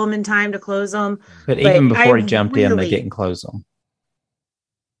grab them in time to close them. But even before he jumped in, they didn't close them.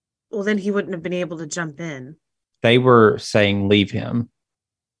 Well, then he wouldn't have been able to jump in. They were saying leave him.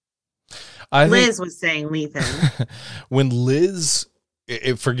 Liz was saying leave him. When Liz,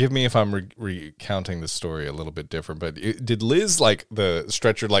 forgive me if I'm recounting the story a little bit different, but did Liz, like the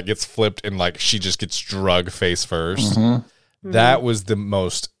stretcher like gets flipped and like she just gets drug face first? Mm-hmm. That was the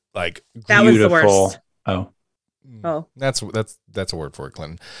most like that beautiful. Was the worst. Oh, that's a word for it,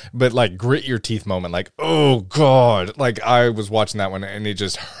 Clinton. But like grit your teeth moment, like, oh God, like I was watching that one and it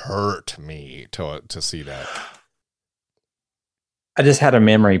just hurt me to see that. I just had a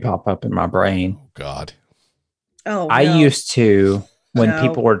memory pop up in my brain. Oh God. Oh, I used to, when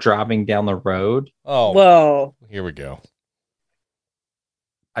people were driving down the road. Oh, whoa. Here we go.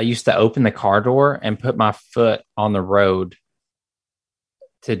 I used to open the car door and put my foot on the road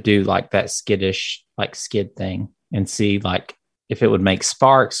to do like that skiddish, like skid thing and see like if it would make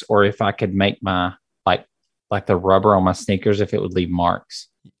sparks or if I could make my like the rubber on my sneakers, if it would leave marks.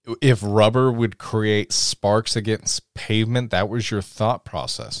 If rubber would create sparks against pavement, that was your thought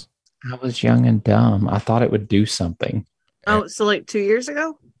process. I was young and dumb. I thought it would do something. Oh, so like 2 years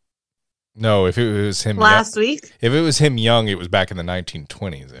ago? No, if it was him last week. If it was him young, it was back in the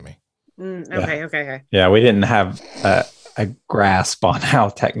 1920s, Emmy. Okay. Yeah, we didn't have a grasp on how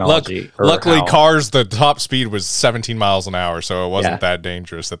technology. Luckily, cars, the top speed was 17 miles an hour, so it wasn't that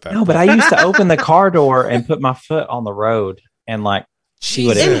dangerous at that. No, but I used to open the car door and put my foot on the road and like see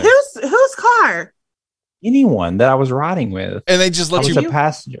what it is. Whose car? Anyone that I was riding with, and they just let you a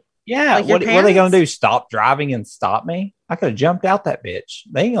passenger. Yeah, like what are they going to do? Stop driving and stop me? I could have jumped out that bitch.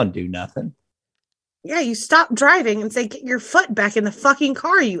 They ain't going to do nothing. Yeah, you stop driving and say, get your foot back in the fucking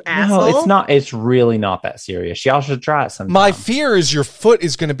car, you asshole. No, it's not. It's really not that serious. Y'all should try it sometime. My fear is your foot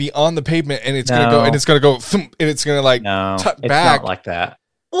is going to be on the pavement and it's going to go, and it's going to go, and it's going to like tuck it's back. Not like that.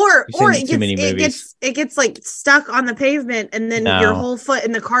 Or it gets like stuck on the pavement, and then your whole foot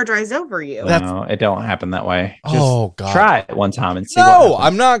in the car drives over you. No, it don't happen that way. Just God! Try it one time and see. No,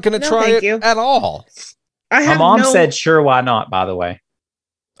 I'm not going to try it at all. My mom said, "Sure, why not?" By the way.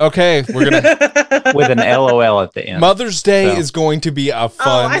 Okay, we're gonna with an LOL at the end. Mother's Day is going to be a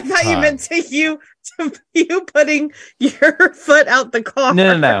fun. Oh, I thought you meant to you putting your foot out the car.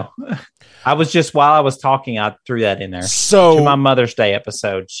 No. I was just, while I was talking, I threw that in there. So to my Mother's Day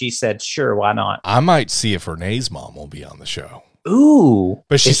episode, she said, "Sure, why not?" I might see if Renee's mom will be on the show. Ooh,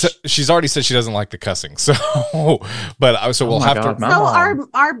 but she's already said she doesn't like the cussing. So, we'll have to.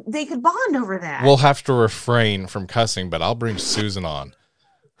 So they could bond over that. We'll have to refrain from cussing, but I'll bring Susan on.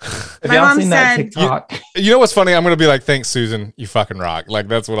 Have y'all seen that TikTok? You know what's funny? I'm going to be like, "Thanks, Susan. You fucking rock." Like,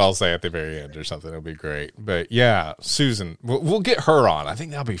 that's what I'll say at the very end or something. It'll be great. But yeah, Susan, we'll get her on. I think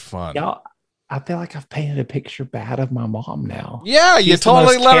that'll be fun. Y'all, I feel like I've painted a picture bad of my mom now. Yeah, you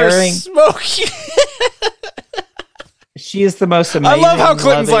totally let her smoke. She is the most amazing. I love how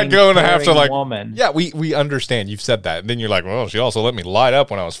Clinton's like going to have to like. Woman. Yeah, we understand. You've said that, and then you're like, "Well, she also let me light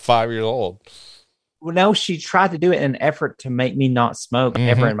up when I was 5 years old." Well, no, she tried to do it in an effort to make me not smoke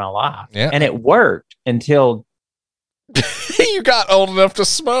ever in my life. Yeah. And it worked until you got old enough to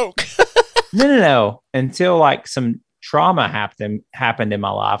smoke. No. Until like some trauma happened in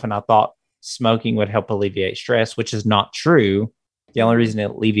my life. And I thought smoking would help alleviate stress, which is not true. The only reason it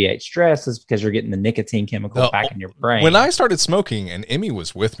alleviates stress is because you're getting the nicotine chemicals back in your brain. When I started smoking, and Emmy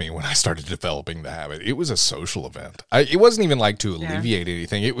was with me when I started developing the habit, it was a social event. It wasn't even like to alleviate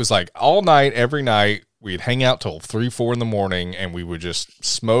anything. It was like all night, every night, we'd hang out till 3, 4 in the morning, and we would just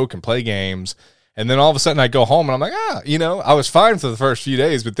smoke and play games. And then all of a sudden I'd go home and I'm like, I was fine for the first few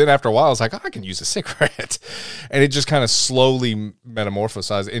days, but then after a while I was like, I can use a cigarette. And it just kind of slowly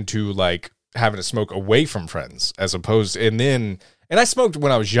metamorphosized into like having to smoke away from friends as opposed and I smoked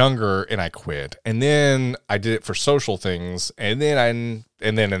when I was younger and I quit. And then I did it for social things. And then,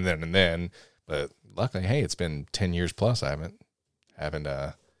 but luckily, hey, it's been 10 years plus. I haven't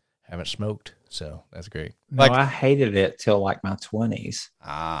smoked. So that's great. No, I hated it till like my 20s.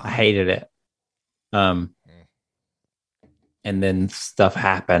 I hated it. And then stuff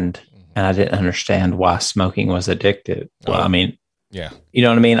happened and I didn't understand why smoking was addictive. Well, I mean, yeah, you know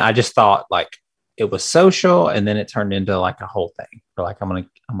what I mean? I just thought like, it was social, and then it turned into like a whole thing. For like, I'm gonna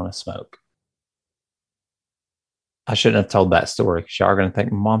smoke. I shouldn't have told that story because y'all are gonna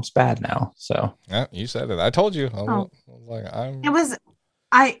think my mom's bad now. So yeah, you said it. I told you. Okay.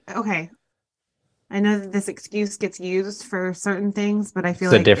 I know that this excuse gets used for certain things, but I feel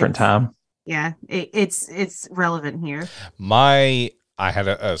it's like a different time. Yeah, it's relevant here. I had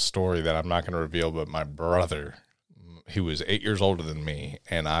a story that I'm not going to reveal, but my brother, who was 8 years older than me,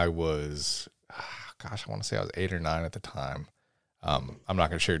 and I was. I want to say I was 8 or 9 at the time. I'm not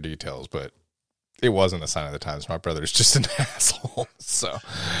going to share details, but it wasn't a sign of the times. My brother's just an asshole. So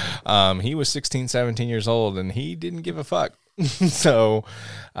he was 16, 17 years old, and he didn't give a fuck. So,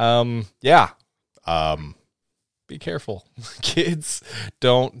 be careful. Kids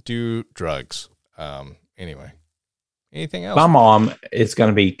don't do drugs. Anyway, anything else? My mom is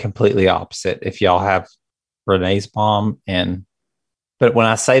going to be completely opposite if y'all have Renee's mom But when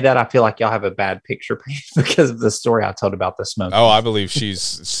I say that, I feel like y'all have a bad picture because of the story I told about the smoking. Oh, I believe she's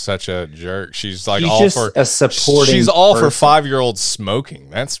such a jerk. She's like a supporting. She's all for 5-year-olds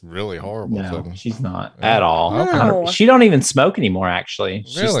smoking. That's really horrible. No, she's not at all. No. She don't even smoke anymore. Actually,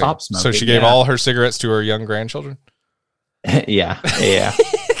 she stopped smoking. So she gave all her cigarettes to her young grandchildren. yeah.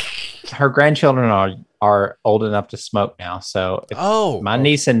 Her grandchildren are old enough to smoke now. So my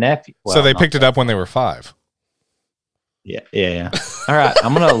niece and nephew. Well, so they picked it up when they were 5. Yeah. All right,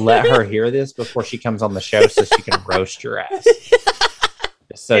 I'm gonna let her hear this before she comes on the show, so she can roast your ass.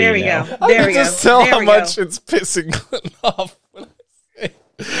 So there we go. There we go. Just tell how much it's pissing Clinton off. When I say.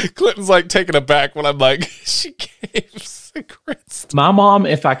 Clinton's like taken aback when I'm like, she gave cigarettes. My mom,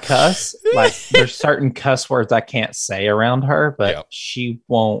 if I cuss, like there's certain cuss words I can't say around her, but she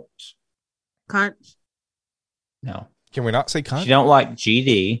won't. Cunt. No. Can we not say cunt? She don't like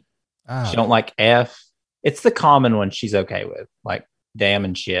GD. Oh. She don't like F. It's the common one she's okay with, like damn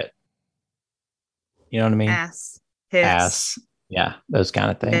and shit. You know what I mean? Ass. Yeah, those kind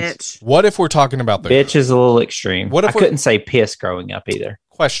of things. Bitch. What if we're talking about the bitch is a little extreme. What if I couldn't say piss growing up either?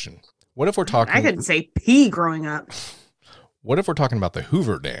 Question. What if we're talking? I couldn't say pee growing up. What if we're talking about the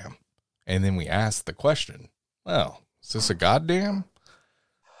Hoover Dam, and then we ask the question? Well, is this a goddamn?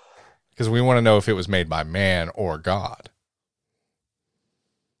 Because we want to know if it was made by man or God.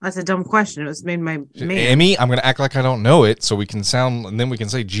 That's a dumb question. It was made by man. Emmy, I'm going to act like I don't know it so we can sound, and then we can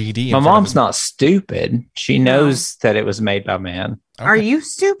say GD. My mom's not stupid. She knows that it was made by man. Okay. Are you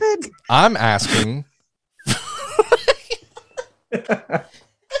stupid? I'm asking.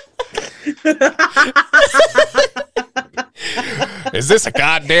 Is this a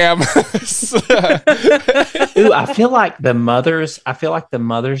goddamn? Ooh, I feel like the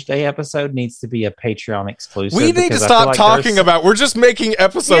Mother's Day episode needs to be a Patreon exclusive. We need to stop talking about. We're just making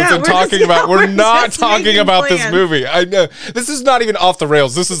episodes and talking about. We're not talking about this movie. I know this is not even off the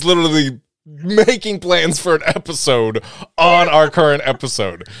rails. This is literally making plans for an episode on our current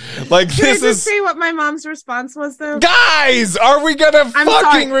episode. Like Can this I is. Say what my mom's response was though. Guys, are we gonna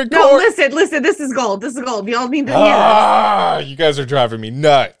fucking record? No, listen. This is gold. Y'all need to hear this. You guys are driving me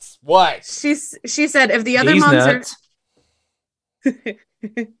nuts. What? She said if the other moms are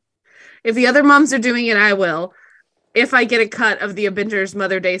if the other moms are doing it, I will. If I get a cut of the Avengers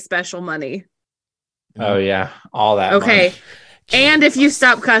Mother Day special money. Oh yeah, all that. Okay. Money. And if you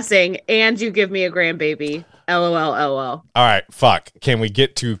stop cussing and you give me a grandbaby, LOL. All right, fuck. Can we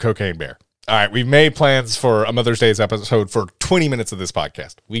get to Cocaine Bear? All right, we've made plans for a Mother's Day's episode for 20 minutes of this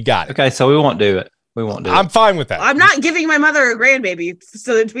podcast. We got it. Okay, so we won't do it. I'm fine with that. I'm not giving my mother a grandbaby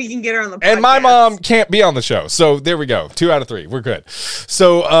so that we can get her on the podcast. And my mom can't be on the show. So there we go. 2 out of 3. We're good.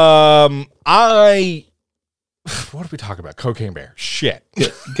 So what did we talk about? Cocaine Bear. Shit.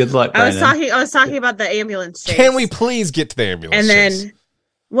 Good luck, Brandon. I was talking about the ambulance chase. Can we please get to the ambulance chase? And then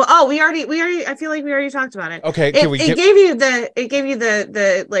we already I feel like we already talked about it. Okay, it gave you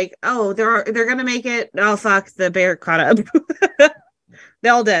the like, oh, they're gonna make it. Oh fuck, the bear caught up.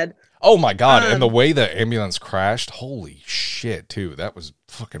 They're all dead. Oh my god, and the way the ambulance crashed, holy shit, too. That was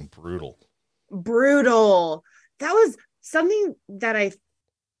fucking brutal. Brutal. That was something that I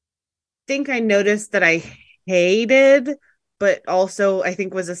think I noticed that I hated, but also I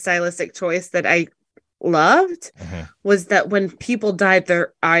think was a stylistic choice that I loved, was that when people died,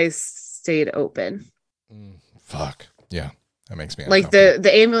 their eyes stayed open. Fuck. Yeah. That makes me like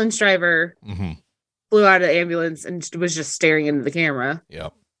the ambulance driver flew out of the ambulance and was just staring into the camera.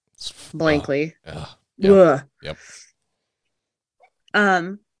 Yep. Blankly. Yep.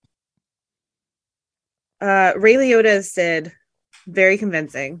 Ray Liotta said very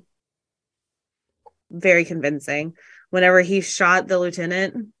convincing. Whenever he shot the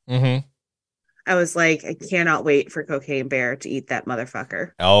lieutenant, I was like, I cannot wait for Cocaine Bear to eat that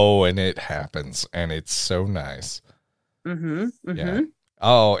motherfucker. Oh, and it happens, and it's so nice. Yeah.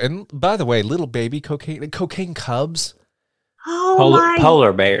 Oh, and by the way, little baby cocaine cubs. Oh,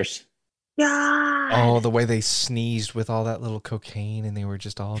 polar bears. God. Oh, the way they sneezed with all that little cocaine, and they were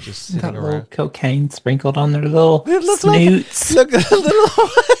just all just sitting around. Little cocaine sprinkled on their little snoots. Look at a little.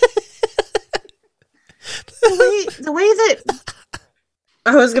 The way that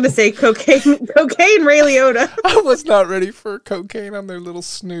I was gonna say cocaine Ray Liotta. I was not ready for cocaine on their little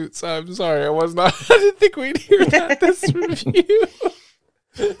snoots. I'm sorry, I was not. I didn't think we'd hear that this review.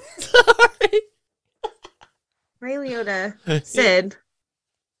 Sorry. Ray Liotta said,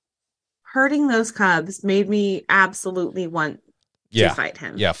 hurting those cubs made me absolutely want to fight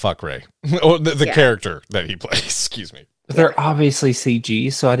him. Yeah, fuck Ray. Or the character that he plays. Excuse me. They're obviously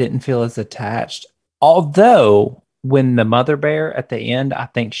CG, so I didn't feel as attached. Although, when the mother bear at the end, I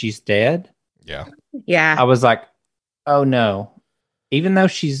think she's dead. Yeah. Yeah. I was like, oh no. Even though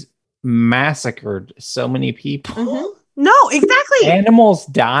she's massacred so many people. No, exactly. Animals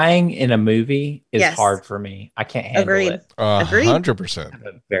dying in a movie is hard for me. I can't handle it.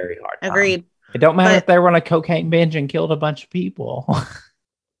 100%. Very hard time. Agreed. It don't matter if they were on a cocaine binge and killed a bunch of people.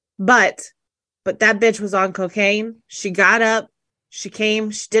 But that bitch was on cocaine. She got up. She came.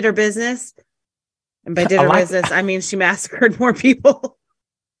 She did her business. And by did her business, I mean she massacred more people.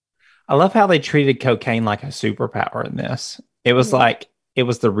 I love how they treated cocaine like a superpower in this. It was like, it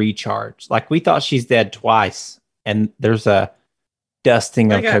was the recharge. Like, we thought she's dead twice. And there's a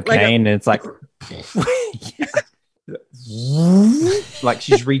dusting of cocaine, and it's like, like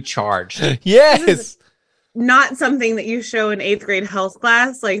she's recharged. Yes. Not something that you show in 8th grade health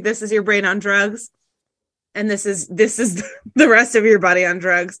class. Like, this is your brain on drugs, and this is the rest of your body on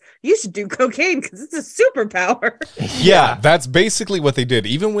drugs. You should do cocaine because it's a superpower. Yeah, that's basically what they did.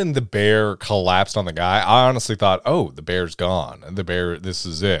 Even when the bear collapsed on the guy, I honestly thought, oh, the bear's gone. This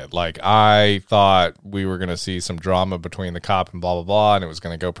is it. Like, I thought we were going to see some drama between the cop and blah, blah, blah, and it was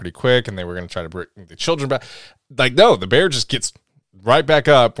going to go pretty quick, and they were going to try to bring the children back. Like, no, the bear just gets right back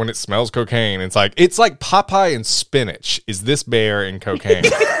up when it smells cocaine. It's like Popeye and spinach. Is this bear and cocaine?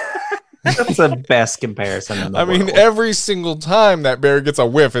 That's the best comparison in the world. Every single time that bear gets a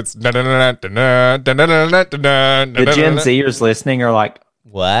whiff, it's the Gen Zers listening are like,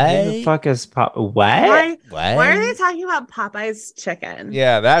 What? Who the fuck is What? Why are they talking about Popeye's chicken?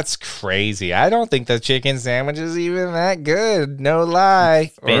 Yeah, that's crazy. I don't think the chicken sandwich is even that good. No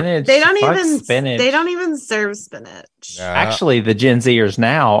lie. Spinach. They don't even spinach. They don't even serve spinach. Actually, the Gen Zers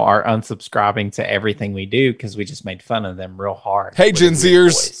now are unsubscribing to everything we do because we just made fun of them real hard. Hey, Gen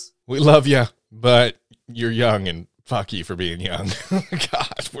Zers, we love you, but you're young and fuck you for being young.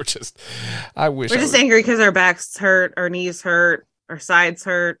 God, we're just angry because our backs hurt, our knees hurt, our sides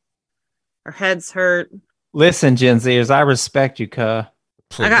hurt, our heads hurt. Listen, Gen Zers, I respect you, cuh.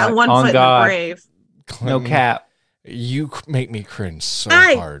 I got one foot in the grave. No cap. You make me cringe so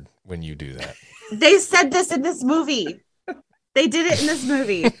hard when you do that. They said this in this movie. They did it in this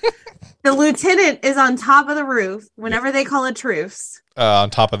movie. The lieutenant is on top of the roof whenever they call a truce. On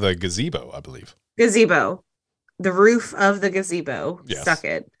top of the gazebo, I believe. Gazebo. The roof of the gazebo. Yes. Suck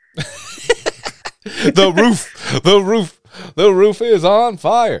it. The roof is on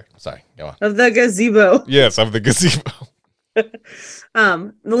fire. Sorry, go on. Of the gazebo. Yes, of the gazebo.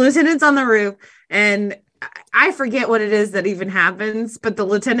 The lieutenant's on the roof, and I forget what it is that even happens, but the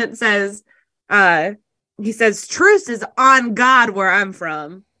lieutenant says, he says, truce is on God where I'm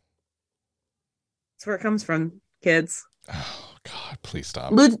from. That's where it comes from, kids. Oh, God, please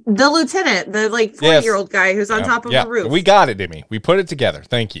stop. The lieutenant, the 40-year-old guy who's on top of the roof. We got it, Emmy. We put it together.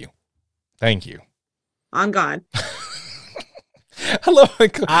 Thank you. On God. Hello,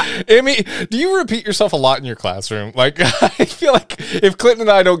 Emmy. Do you repeat yourself a lot in your classroom? Like, I feel like if Clinton and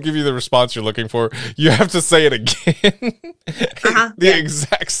I don't give you the response you're looking for, you have to say it again the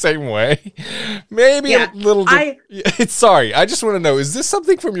exact same way. Maybe a little. Sorry, I just want to know: is this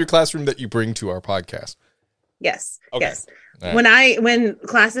something from your classroom that you bring to our podcast? Yes. Okay. Yes. Right. When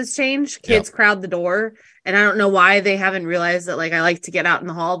classes change, kids crowd the door, and I don't know why they haven't realized that I like to get out in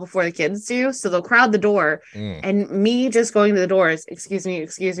the hall before the kids do. So they'll crowd the door, and me just going to the door is excuse me.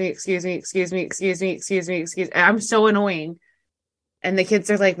 I'm so annoying. And the kids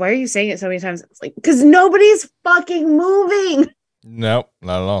are like, "Why are you saying it so many times?" It's like, because nobody's fucking moving. Nope,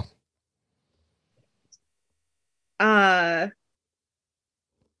 not at all.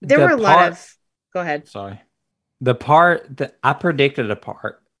 There were a lot of. Go ahead. Sorry. The part that I predicted a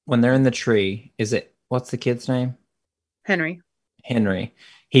part when they're in the tree, what's the kid's name? Henry.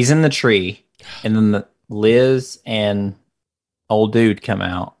 He's in the tree, and then Liz and old dude come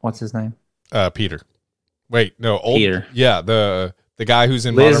out. What's his name? Peter. Wait, no, Peter. Yeah, the guy who's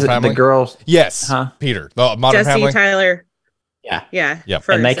in Liz, Modern Family. The girls. Yes, Peter. The Modern Jesse, Family. Tyler. Yeah. Yep.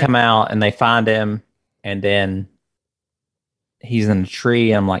 And they come out and they find him, and then he's in a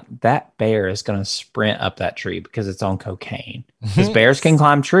tree. I'm like, that bear is going to sprint up that tree because it's on cocaine. Because bears can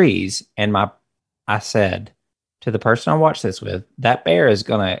climb trees. And I said to the person I watched this with, that bear is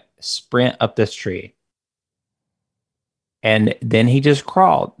going to sprint up this tree. And then he just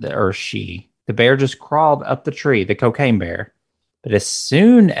crawled, the bear just crawled up the tree, the cocaine bear. But as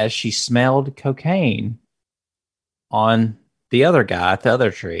soon as she smelled cocaine on the other guy at the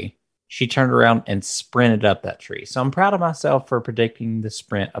other tree, she turned around and sprinted up that tree. So I'm proud of myself for predicting the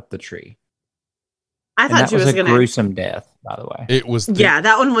sprint up the tree. I thought she was going to gruesome death, by the way. It was.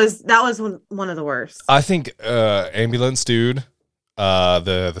 That was one of the worst. I think ambulance dude,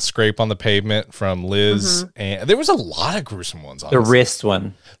 the scrape on the pavement from Liz, and there was a lot of gruesome ones. Honestly. The wrist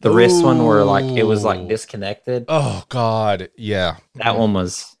one, wrist one where it was disconnected. Oh God, yeah, that one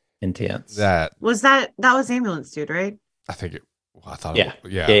was intense. That was ambulance dude, right? I think it. I thought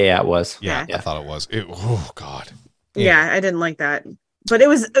it was. Yeah, I thought it was. Oh God. Yeah, I didn't like that. But it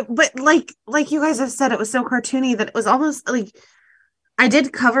was, like you guys have said, it was so cartoony that it was almost like I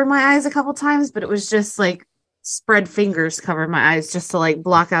did cover my eyes a couple times, but it was just spread fingers covered my eyes just to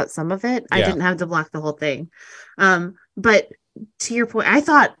block out some of it. Yeah. I didn't have to block the whole thing. But to your point, I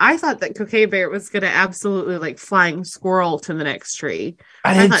thought that Cocaine Bear was going to absolutely flying squirrel to the next tree.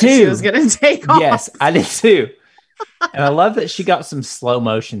 I did thought too. She was going to take off. Yes, I did too. And I love that she got some slow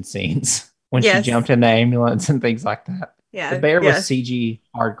motion scenes when she jumped in the ambulance and things like that. Yeah, the bear was CG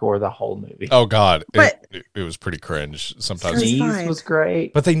hardcore the whole movie. Oh God, but it was pretty cringe. Sometimes sneeze was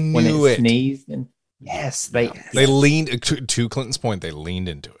great, but they knew when it. Sneezed and they leaned to Clinton's point. They leaned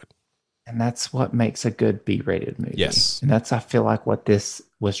into it, and that's what makes a good B-rated movie. Yes, and that's I feel like what this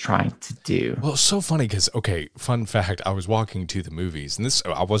was trying to do. Well, it's so funny because fun fact: I was walking to the movies, and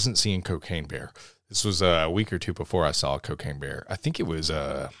I wasn't seeing Cocaine Bear. This was a week or two before I saw Cocaine Bear. I think it was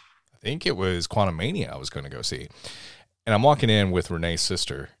Quantumania I was going to go see. And I'm walking in with Renee's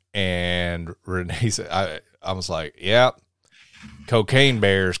sister, and Renee said, I was like, yeah, Cocaine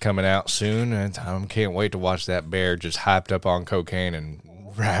Bear's coming out soon, and I can't wait to watch that bear just hyped up on cocaine and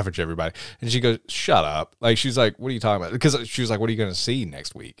ravage everybody. And she goes, shut up. Like, she's like, what are you talking about? Because she was like, what are you going to see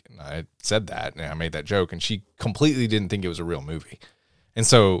next week? And I said that, and I made that joke, and she completely didn't think it was a real movie. And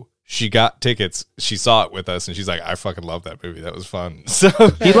so she got tickets. She saw it with us, and she's like, I fucking love that movie. That was fun. So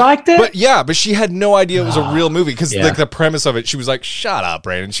you liked it? But she had no idea it was a real movie because like the premise of it, she was like, shut up,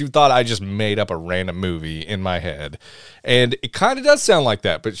 Brandon. She thought I just made up a random movie in my head. And it kind of does sound like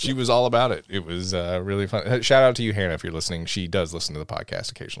that, but she was all about it. It was really fun. Shout out to you, Hannah, if you're listening. She does listen to the podcast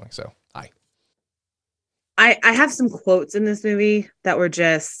occasionally. So, hi. I have some quotes in this movie that were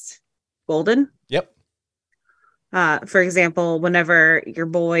just golden. Yep. For example, whenever your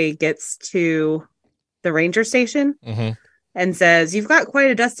boy gets to the ranger station and says, you've got quite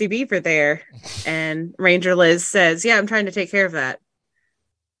a dusty beaver there. And Ranger Liz says, yeah, I'm trying to take care of that.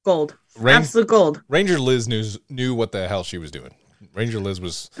 Gold. Absolute gold. Ranger Liz knew what the hell she was doing. Ranger Liz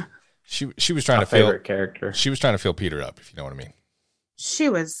was, she was trying My to feel favorite character. She was trying to fill Peter up, if you know what I mean. She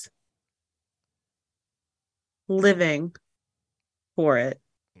was living for it.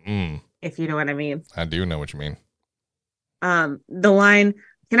 If you know what I mean. I do know what you mean. The line,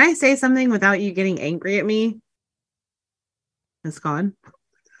 can I say something without you getting angry at me? It's gone.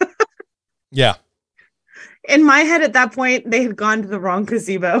 Yeah. In my head at that point, they had gone to the wrong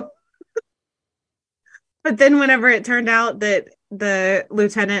gazebo. But then whenever it turned out that the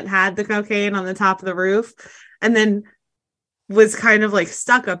lieutenant had the cocaine on the top of the roof and then was kind of like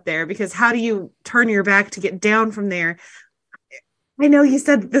stuck up there, because how do you turn your back to get down from there? I know you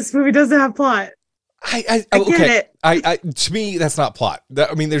said this movie doesn't have plot. I get it. To me, that's not plot.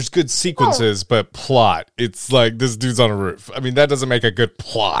 I mean, there's good sequences, but plot, it's like this dude's on a roof. I mean, that doesn't make a good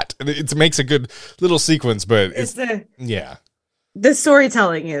plot. It makes a good little sequence, but yeah. The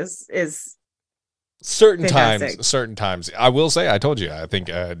storytelling is certain fantastic. Certain times. I will say, I told you, I think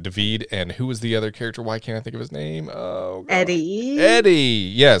David, and who was the other character? Why can't I think of his name? Oh, God.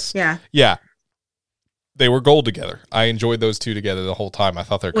 Eddie. Yes. Yeah. They were gold together. I enjoyed those two together the whole time. I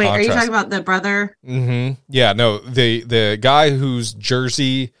thought their contrast. Are you talking about the brother? Mm-hmm. Yeah, no, the guy whose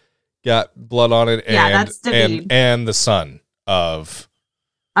jersey got blood on it, that's David. and the son of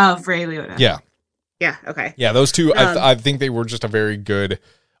Ray Liotta. Yeah, okay. Yeah, those two. I think they were just a very good,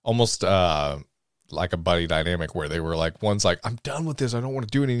 almost like a buddy dynamic where they were like, one's like, I'm done with this, I don't want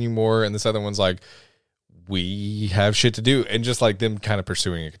to do it anymore, and this other one's like, we have shit to do, and just like them kind of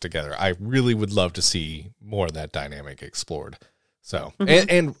pursuing it together. I really would love to see more of that dynamic explored. So,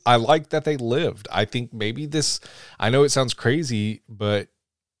 and I like that they lived. I think maybe I know it sounds crazy, but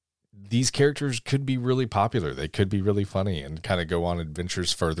these characters could be really popular. They could be really funny and kind of go on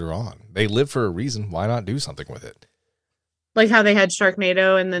adventures further on. They live for a reason. Why not do something with it? Like how they had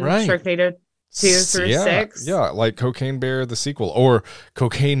Sharknado and then Sharknado 2 through 6. Yeah, like Cocaine Bear, the sequel, or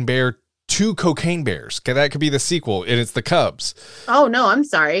Cocaine Bear 2 Cocaine Bears. That could be the sequel, and it's the Cubs. Oh, no, I'm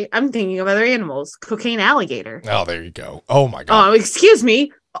sorry. I'm thinking of other animals. Cocaine Alligator. Oh, there you go. Oh, my God. Oh, excuse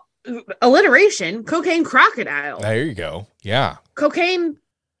me. Alliteration. Cocaine Crocodile. There you go. Yeah. Cocaine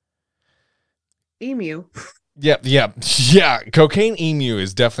Emu. Yeah. Cocaine Emu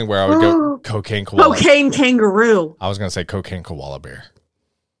is definitely where I would go. Cocaine Koala. Cocaine Kangaroo. I was going to say Cocaine Koala Bear.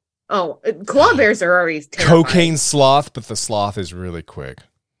 Oh, koala bears are already terrifying. Cocaine Sloth, but the sloth is really quick.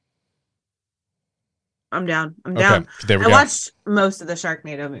 I'm down. I watched most of the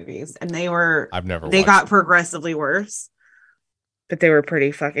Sharknado movies, and they got progressively worse, but they were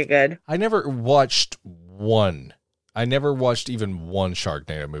pretty fucking good. I never watched one. I never watched even one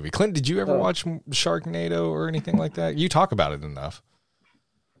Sharknado movie. Clint, did you ever watch Sharknado or anything like that? You talk about it enough.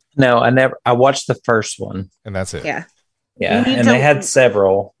 No, I never. I watched the first one, and that's it. Yeah. Yeah, and they had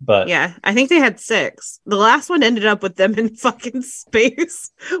several, but yeah, I think they had 6. The last one ended up with them in fucking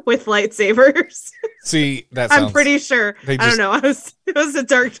space with lightsabers. See, I'm pretty sure. I don't know. It was a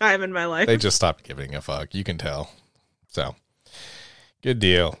dark time in my life. They just stopped giving a fuck. You can tell. So, good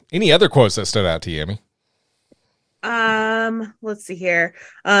deal. Any other quotes that stood out to you, Amy? Let's see here.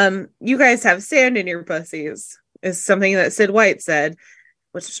 You guys have sand in your pussies is something that Sid White said,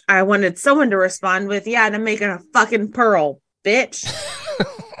 which I wanted someone to respond with, yeah, and I'm making a fucking pearl, bitch.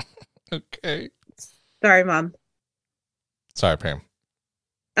 Okay. Sorry, Mom. Sorry, Pam.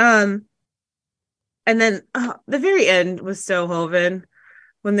 And then the very end was so Hoven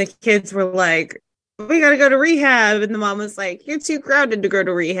when the kids were like, we gotta go to rehab. And the mom was like, you're too grounded to go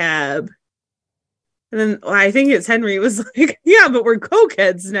to rehab. And then I think it's Henry was like, yeah, but we're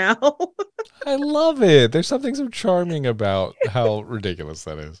cokeheads now. I love it. There's something so charming about how ridiculous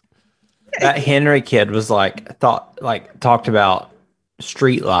that is. That Henry kid was talked about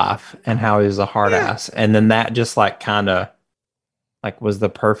street life and how he was a hard ass. And then that just kind of was the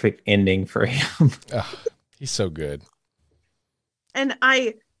perfect ending for him. He's so good. And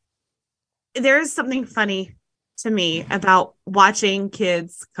there is something funny to me about watching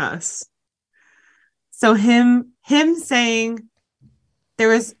kids cuss. So him saying there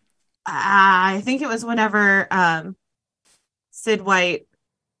was, I think it was whenever Sid White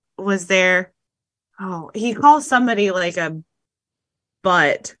was there. Oh, he calls somebody like a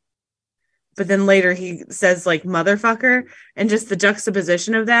butt, but then later he says like motherfucker, and just the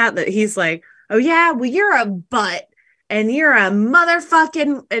juxtaposition of that he's like, oh yeah, well you're a butt and you're a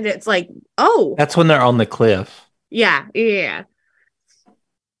motherfucking, and it's like, oh, that's when they're on the cliff. Yeah. And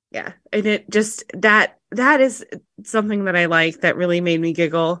it just that is something that I like that really made me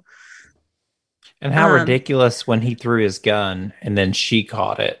giggle. And how ridiculous when he threw his gun and then she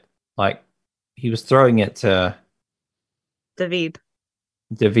caught it. Like he was throwing it to David.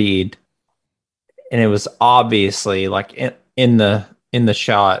 And it was obviously like in the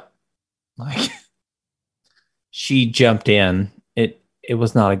shot, like she jumped in. It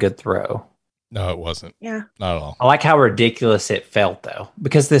was not a good throw. No, it wasn't. Yeah. Not at all. I like how ridiculous it felt though,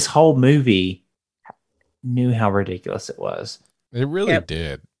 because this whole movie knew how ridiculous it was. It really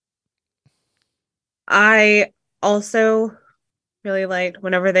did. I also really liked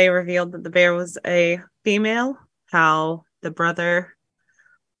whenever they revealed that the bear was a female, how the brother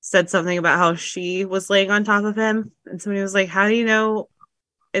said something about how she was laying on top of him. And somebody was like, how do you know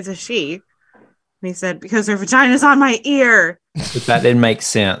it's a she? And he said, because her vagina's on my ear. But that didn't make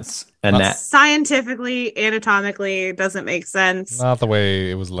sense. And that scientifically, anatomically, doesn't make sense. Not the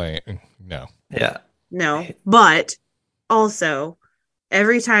way it was laying. No. Yeah. No. But also,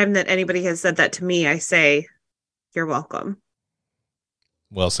 every time that anybody has said that to me, I say, you're welcome.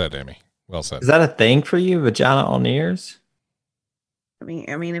 Well said, Amy. Well said. Is that a thing for you? Vagina on ears? I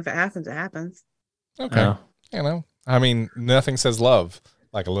mean, if it happens, it happens. Okay. Oh. You know, I mean, nothing says love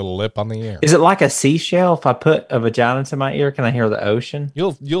like a little lip on the ear. Is it like a seashell? If I put a vagina to my ear, can I hear the ocean?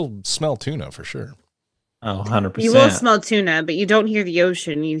 You'll smell tuna for sure. Oh, 100%. You will smell tuna, but you don't hear the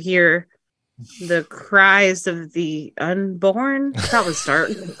ocean. You hear the cries of the unborn. That was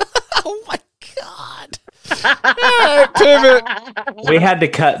start. Oh my God. All right, pivot. We We had to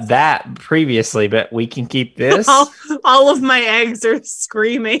cut that previously, but we can keep this. all of my eggs are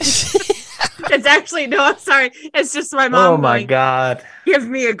screaming. It's actually, no, I'm sorry. It's just my mom. Oh my God. Give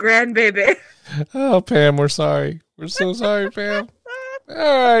me a grandbaby. Oh, Pam, we're sorry. We're so sorry, Pam. All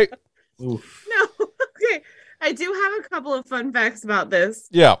right. Oof. No. Okay. I do have a couple of fun facts about this.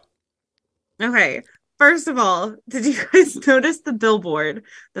 Yeah. Okay. First of all, did you guys notice the billboard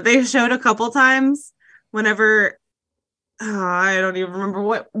that they showed a couple times whenever, I don't even remember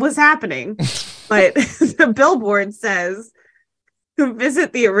what was happening, but the billboard says,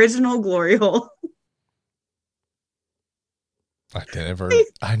 visit the original glory hole.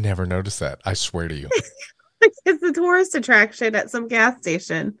 I never noticed that. I swear to you. It's a tourist attraction at some gas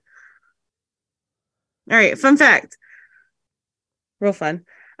station. All right, fun fact. Real fun.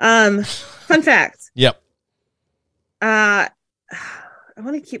 Fun fact. Yep. I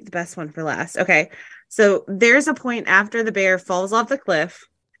want to keep the best one for last. Okay. So there's a point after the bear falls off the cliff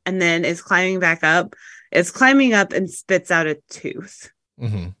and then is climbing back up. It's climbing up and spits out a tooth.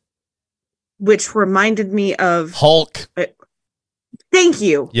 Mm-hmm. Which reminded me of Hulk. Thank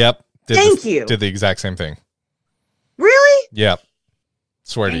you. Yep. Thank you. Did the exact same thing. Really? Yep.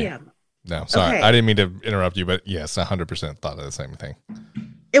 Swear to you. Damn. No, sorry. Okay. I didn't mean to interrupt you, but yes, 100% thought of the same thing.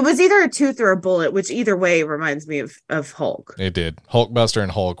 It was either a tooth or a bullet, which either way reminds me of Hulk. It did. Hulkbuster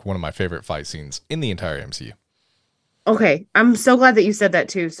and Hulk, one of my favorite fight scenes in the entire MCU. Okay. I'm so glad that you said that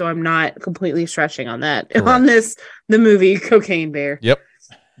too, so I'm not completely stretching on that. Correct. On the movie Cocaine Bear. Yep.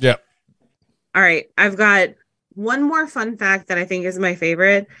 All right. I've got one more fun fact that I think is my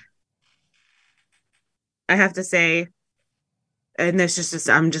favorite. I have to say, and this is just,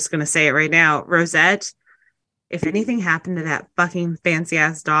 I'm just going to say it right now. Rosette, if anything happened to that fucking fancy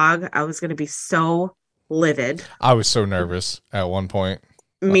ass dog, I was going to be so livid. I was so nervous at one point.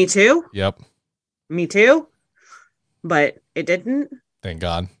 Me too. Yep. Me too. But it didn't. Thank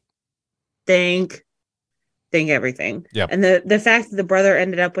God. Thank everything. Yep. And the fact that the brother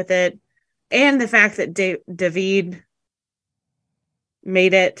ended up with it, and the fact that David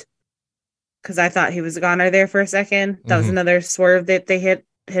made it, because I thought he was a goner there for a second. That was another swerve that they hit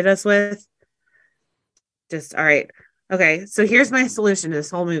us with. Just all right. Okay, so here's my solution to this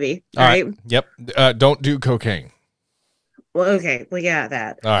whole movie. All right. Yep. Don't do cocaine. Well, okay. Well, yeah,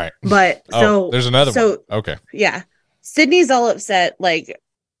 that. All right. But there's another one. Okay. Yeah. Sydney's all upset. Like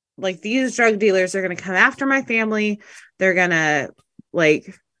these drug dealers are gonna come after my family. They're gonna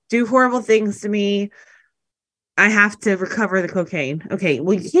do horrible things to me. I have to recover the cocaine. Okay,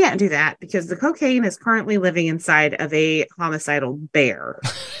 well, you can't do that because the cocaine is currently living inside of a homicidal bear.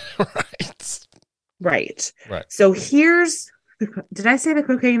 Right. So did I say the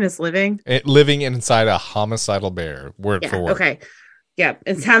cocaine is living? Living inside a homicidal bear, word for word. Okay. Yeah,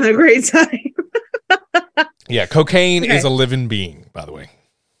 it's having a great time. Yeah, cocaine is a living being, by the way.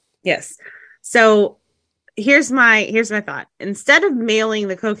 Yes. So here's my thought. Instead of mailing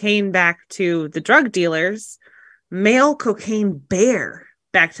the cocaine back to the drug dealers, mail cocaine bear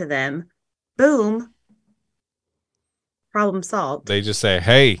back to them. Boom. Problem solved. They just say,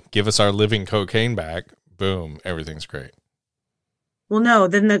 hey, give us our living cocaine back. Boom. Everything's great. Well, no,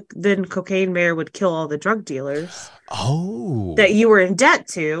 then cocaine bear would kill all the drug dealers. Oh. That you were in debt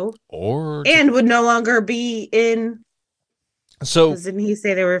to. And would no longer be in. So didn't he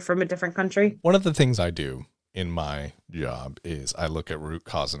say they were from a different country? One of the things I do in my job is I look at root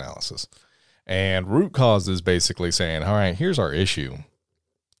cause analysis. And root cause is basically saying, all right, here's our issue.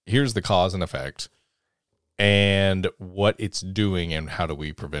 Here's the cause and effect and what it's doing and how do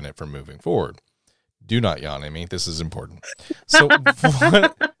we prevent it from moving forward. Do not yawn at me. This is important. So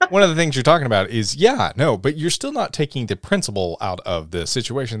one of the things you're talking about is, but you're still not taking the principle out of the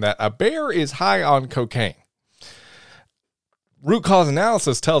situation that a bear is high on cocaine. Root cause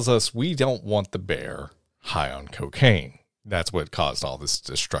analysis tells us we don't want the bear high on cocaine. That's what caused all this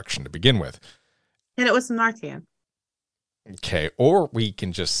destruction to begin with. And it was Narcan. Okay, or we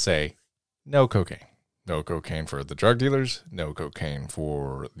can just say no cocaine. No cocaine for the drug dealers. No cocaine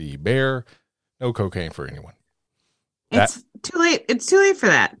for the bear. No cocaine for anyone. It's too late. It's too late for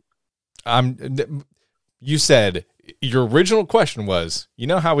that. You said your original question was, you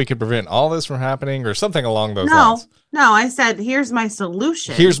know how we could prevent all this from happening or something along those lines? No, I said, here's my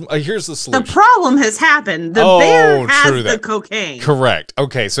solution. Here's the solution. The problem has happened. The bear has the cocaine. Correct.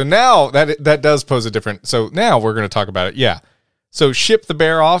 Okay, so now that does pose a different. So now we're going to talk about it. Yeah. So ship the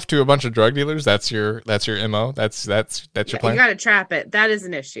bear off to a bunch of drug dealers. That's your MO. That's your plan. You got to trap it. That is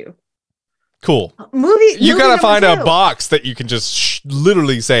an issue. Cool. You got to find a box that you can just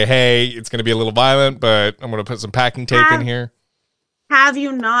literally say, hey, it's going to be a little violent, but I'm going to put some packing tape in here. Have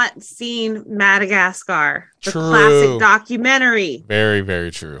you not seen Madagascar? The classic documentary. Very, very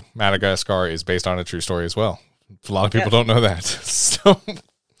true. Madagascar is based on a true story as well. A lot of people don't know that. So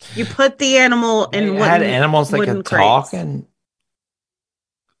you put the animal in what had animals that could talk in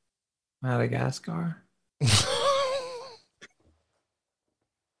Madagascar.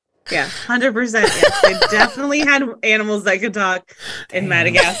 Yeah, 100%. Yes, they definitely had animals that could talk in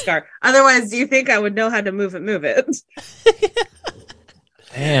Madagascar. Otherwise, do you think I would know how to move it?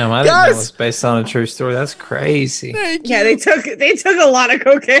 Damn, I didn't know it was based on a true story. That's crazy. Yeah, they took a lot of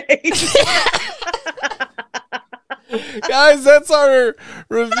cocaine. Guys, that's our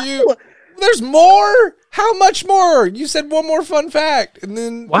review. There's more? How much more? You said one more fun fact, and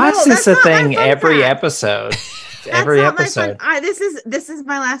then why is this a thing every episode? Every episode. This is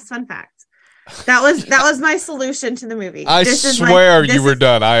my last fun fact. That was my solution to the movie. I swear you were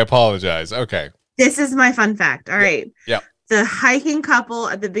done. I apologize. Okay. This is my fun fact. All right. Yeah. The hiking couple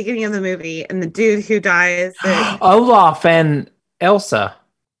at the beginning of the movie and the dude who dies. Olaf and Elsa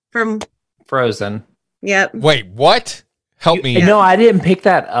from Frozen. Yep. Wait, what? Help me. No, I didn't pick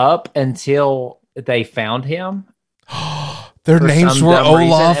that up until they found him. Their names were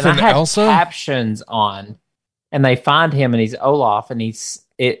Olaf and I had Elsa? Captions on. And they find him, and he's Olaf, and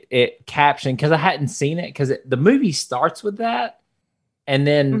it captioned because I hadn't seen it because the movie starts with that, and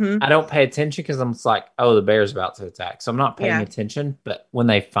then I don't pay attention because I'm just like, oh, the bear's about to attack, so I'm not paying attention. But when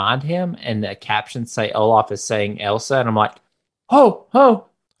they find him and the captions say Olaf is saying Elsa, and I'm like, oh,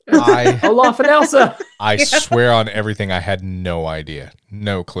 Olaf and Elsa. I swear on everything, I had no idea,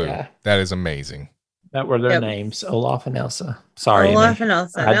 no clue. Yeah. That is amazing. That were their names, Olaf and Elsa. Sorry, Olaf and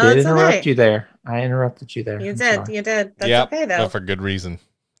Elsa. I did interrupt you there. I interrupted you there. You did. That's okay, though. But for good reason.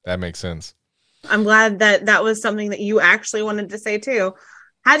 That makes sense. I'm glad that was something that you actually wanted to say, too.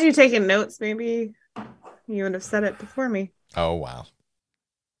 Had you taken notes, maybe you would have said it before me. Oh, wow.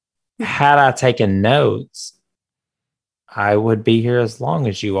 Had I taken notes, I would be here as long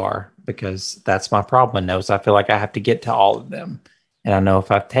as you are because that's my problem with notes. I feel like I have to get to all of them. And I know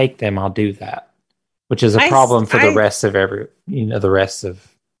if I take them, I'll do that. Which is a problem for the rest of the rest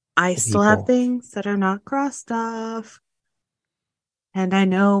of I still have things that are not crossed off. And I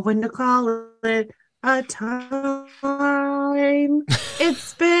know when to call it a time.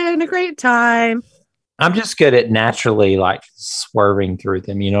 It's been a great time. I'm just good at naturally like swerving through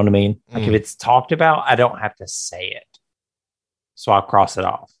them. You know what I mean? Like if it's talked about, I don't have to say it. So I'll cross it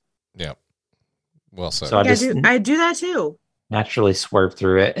off. Yeah. Well said. So I do that too. Naturally swerve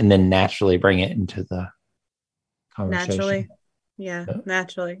through it and then naturally bring it into the conversation. Naturally. Yeah,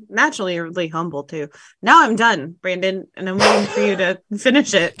 naturally really humble too. Now I'm done, Brandon, and I'm waiting for you to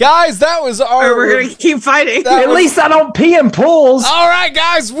finish it. Guys, that was our... Or we're gonna keep fighting. At least I don't pee in pools. All right,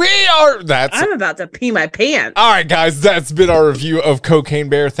 guys, I'm about to pee my pants. All right, guys, that's been our review of Cocaine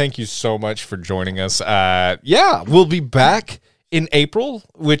Bear. Thank you so much for joining us. We'll be back in April,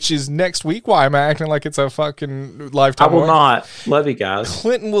 which is next week. Why am I acting like it's a fucking lifetime? I will not. Love you guys.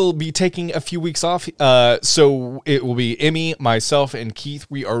 Clinton will be taking a few weeks off. So it will be Emmy, myself, and Keith.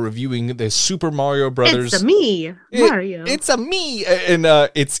 We are reviewing the Super Mario Brothers. It's a me, Mario. It's a me, and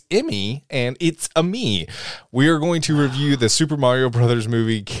it's Emmy, and it's a me. We are going to review the Super Mario Brothers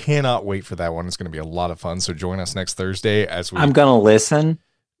movie. Cannot wait for that one. It's going to be a lot of fun. So join us next Thursday as I'm going to listen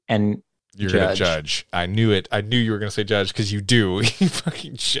and you're going to judge. I knew it. I knew you were going to say judge because you do. You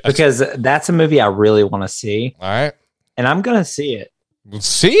fucking judge. Because that's a movie I really want to see. All right. And I'm going to see it. We'll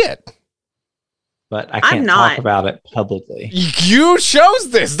see it. But I can't talk about it publicly. You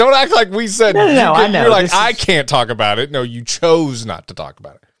chose this. Don't act like we said. No, I know. You're like, I can't talk about it. No, you chose not to talk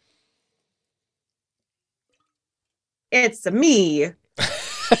about it. It's a me.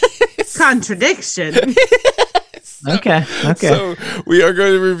 Contradiction. Okay. So we are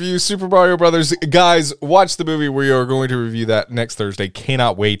going to review Super Mario Brothers. Guys, watch the movie. We are going to review that next Thursday.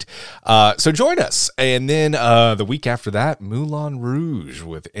 Cannot wait. So join us. And then the week after that, Moulin Rouge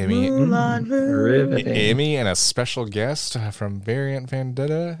with Emmy. Moulin Rouge. Emmy and a special guest from Variant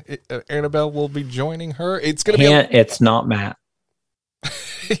Vendetta. Annabelle will be joining her. It's going to be... It's not Matt.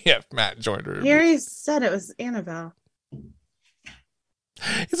 Yeah, Matt joined her. He already said it was Annabelle.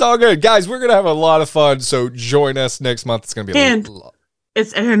 It's all good. Guys, we're going to have a lot of fun, so join us next month. It's going to be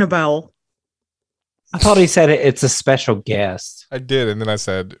it's Annabelle. I thought he said it's a special guest. I did, and then I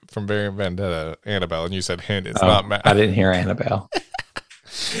said from Variant Vendetta, Annabelle, and you said hint, it's not Matt. I didn't hear Annabelle.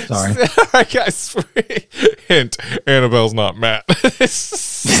 Sorry. All right, guys. Hint, Annabelle's not Matt.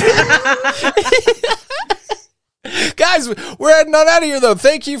 Guys, we're heading on out of here, though.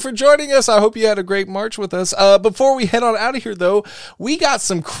 Thank you for joining us. I hope you had a great March with us. Before we head on out of here, though, we got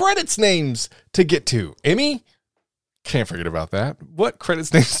some credits names to get to. Emmy? Can't forget about that. What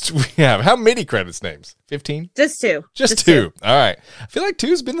credits names do we have? How many credits names? 15? Just two. Just two. All right. I feel like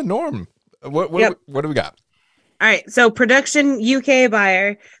two's been the norm. What do we got? All right. So production UK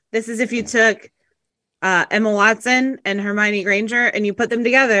buyer. This is if you took Emma Watson and Hermione Granger and you put them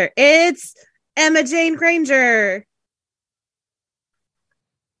together. It's Emma Jane Granger.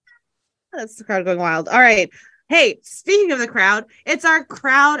 That's the crowd going wild. All right. Hey, speaking of the crowd, it's our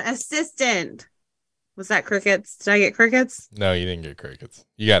crowd assistant. Was that crickets? Did I get crickets? No, you didn't get crickets.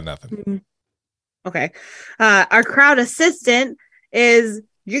 You got nothing. Mm-hmm. Okay. Our crowd assistant is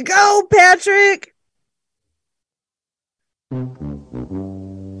you go, Patrick.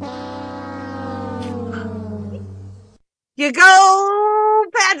 You go,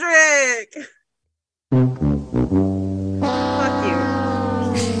 Patrick. Fuck you.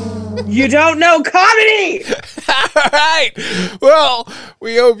 You don't know comedy. All right. Well,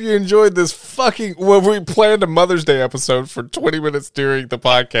 we hope you enjoyed this we planned a Mother's Day episode for 20 minutes during the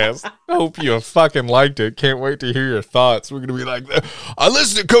podcast. Hope you fucking liked it. Can't wait to hear your thoughts. We're going to be like, I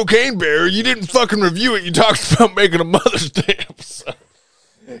listened to Cocaine Bear. You didn't fucking review it. You talked about making a Mother's Day episode.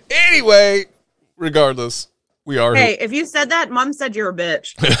 Anyway, regardless, we are. Hey, if you said that, Mom said you're a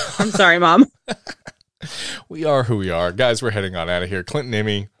bitch. I'm sorry, Mom. We are who we are. Guys, we're heading on out of here. Clinton,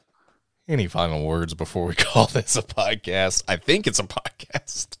 Emmy, any final words before we call this a podcast? I think it's a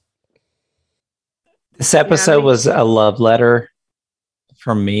podcast. This episode was a love letter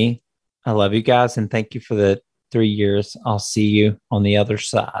from me. I love you guys, and thank you for the 3 years. I'll see you on the other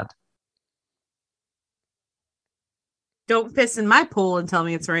side. Don't piss in my pool and tell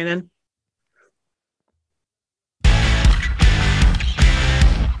me it's raining.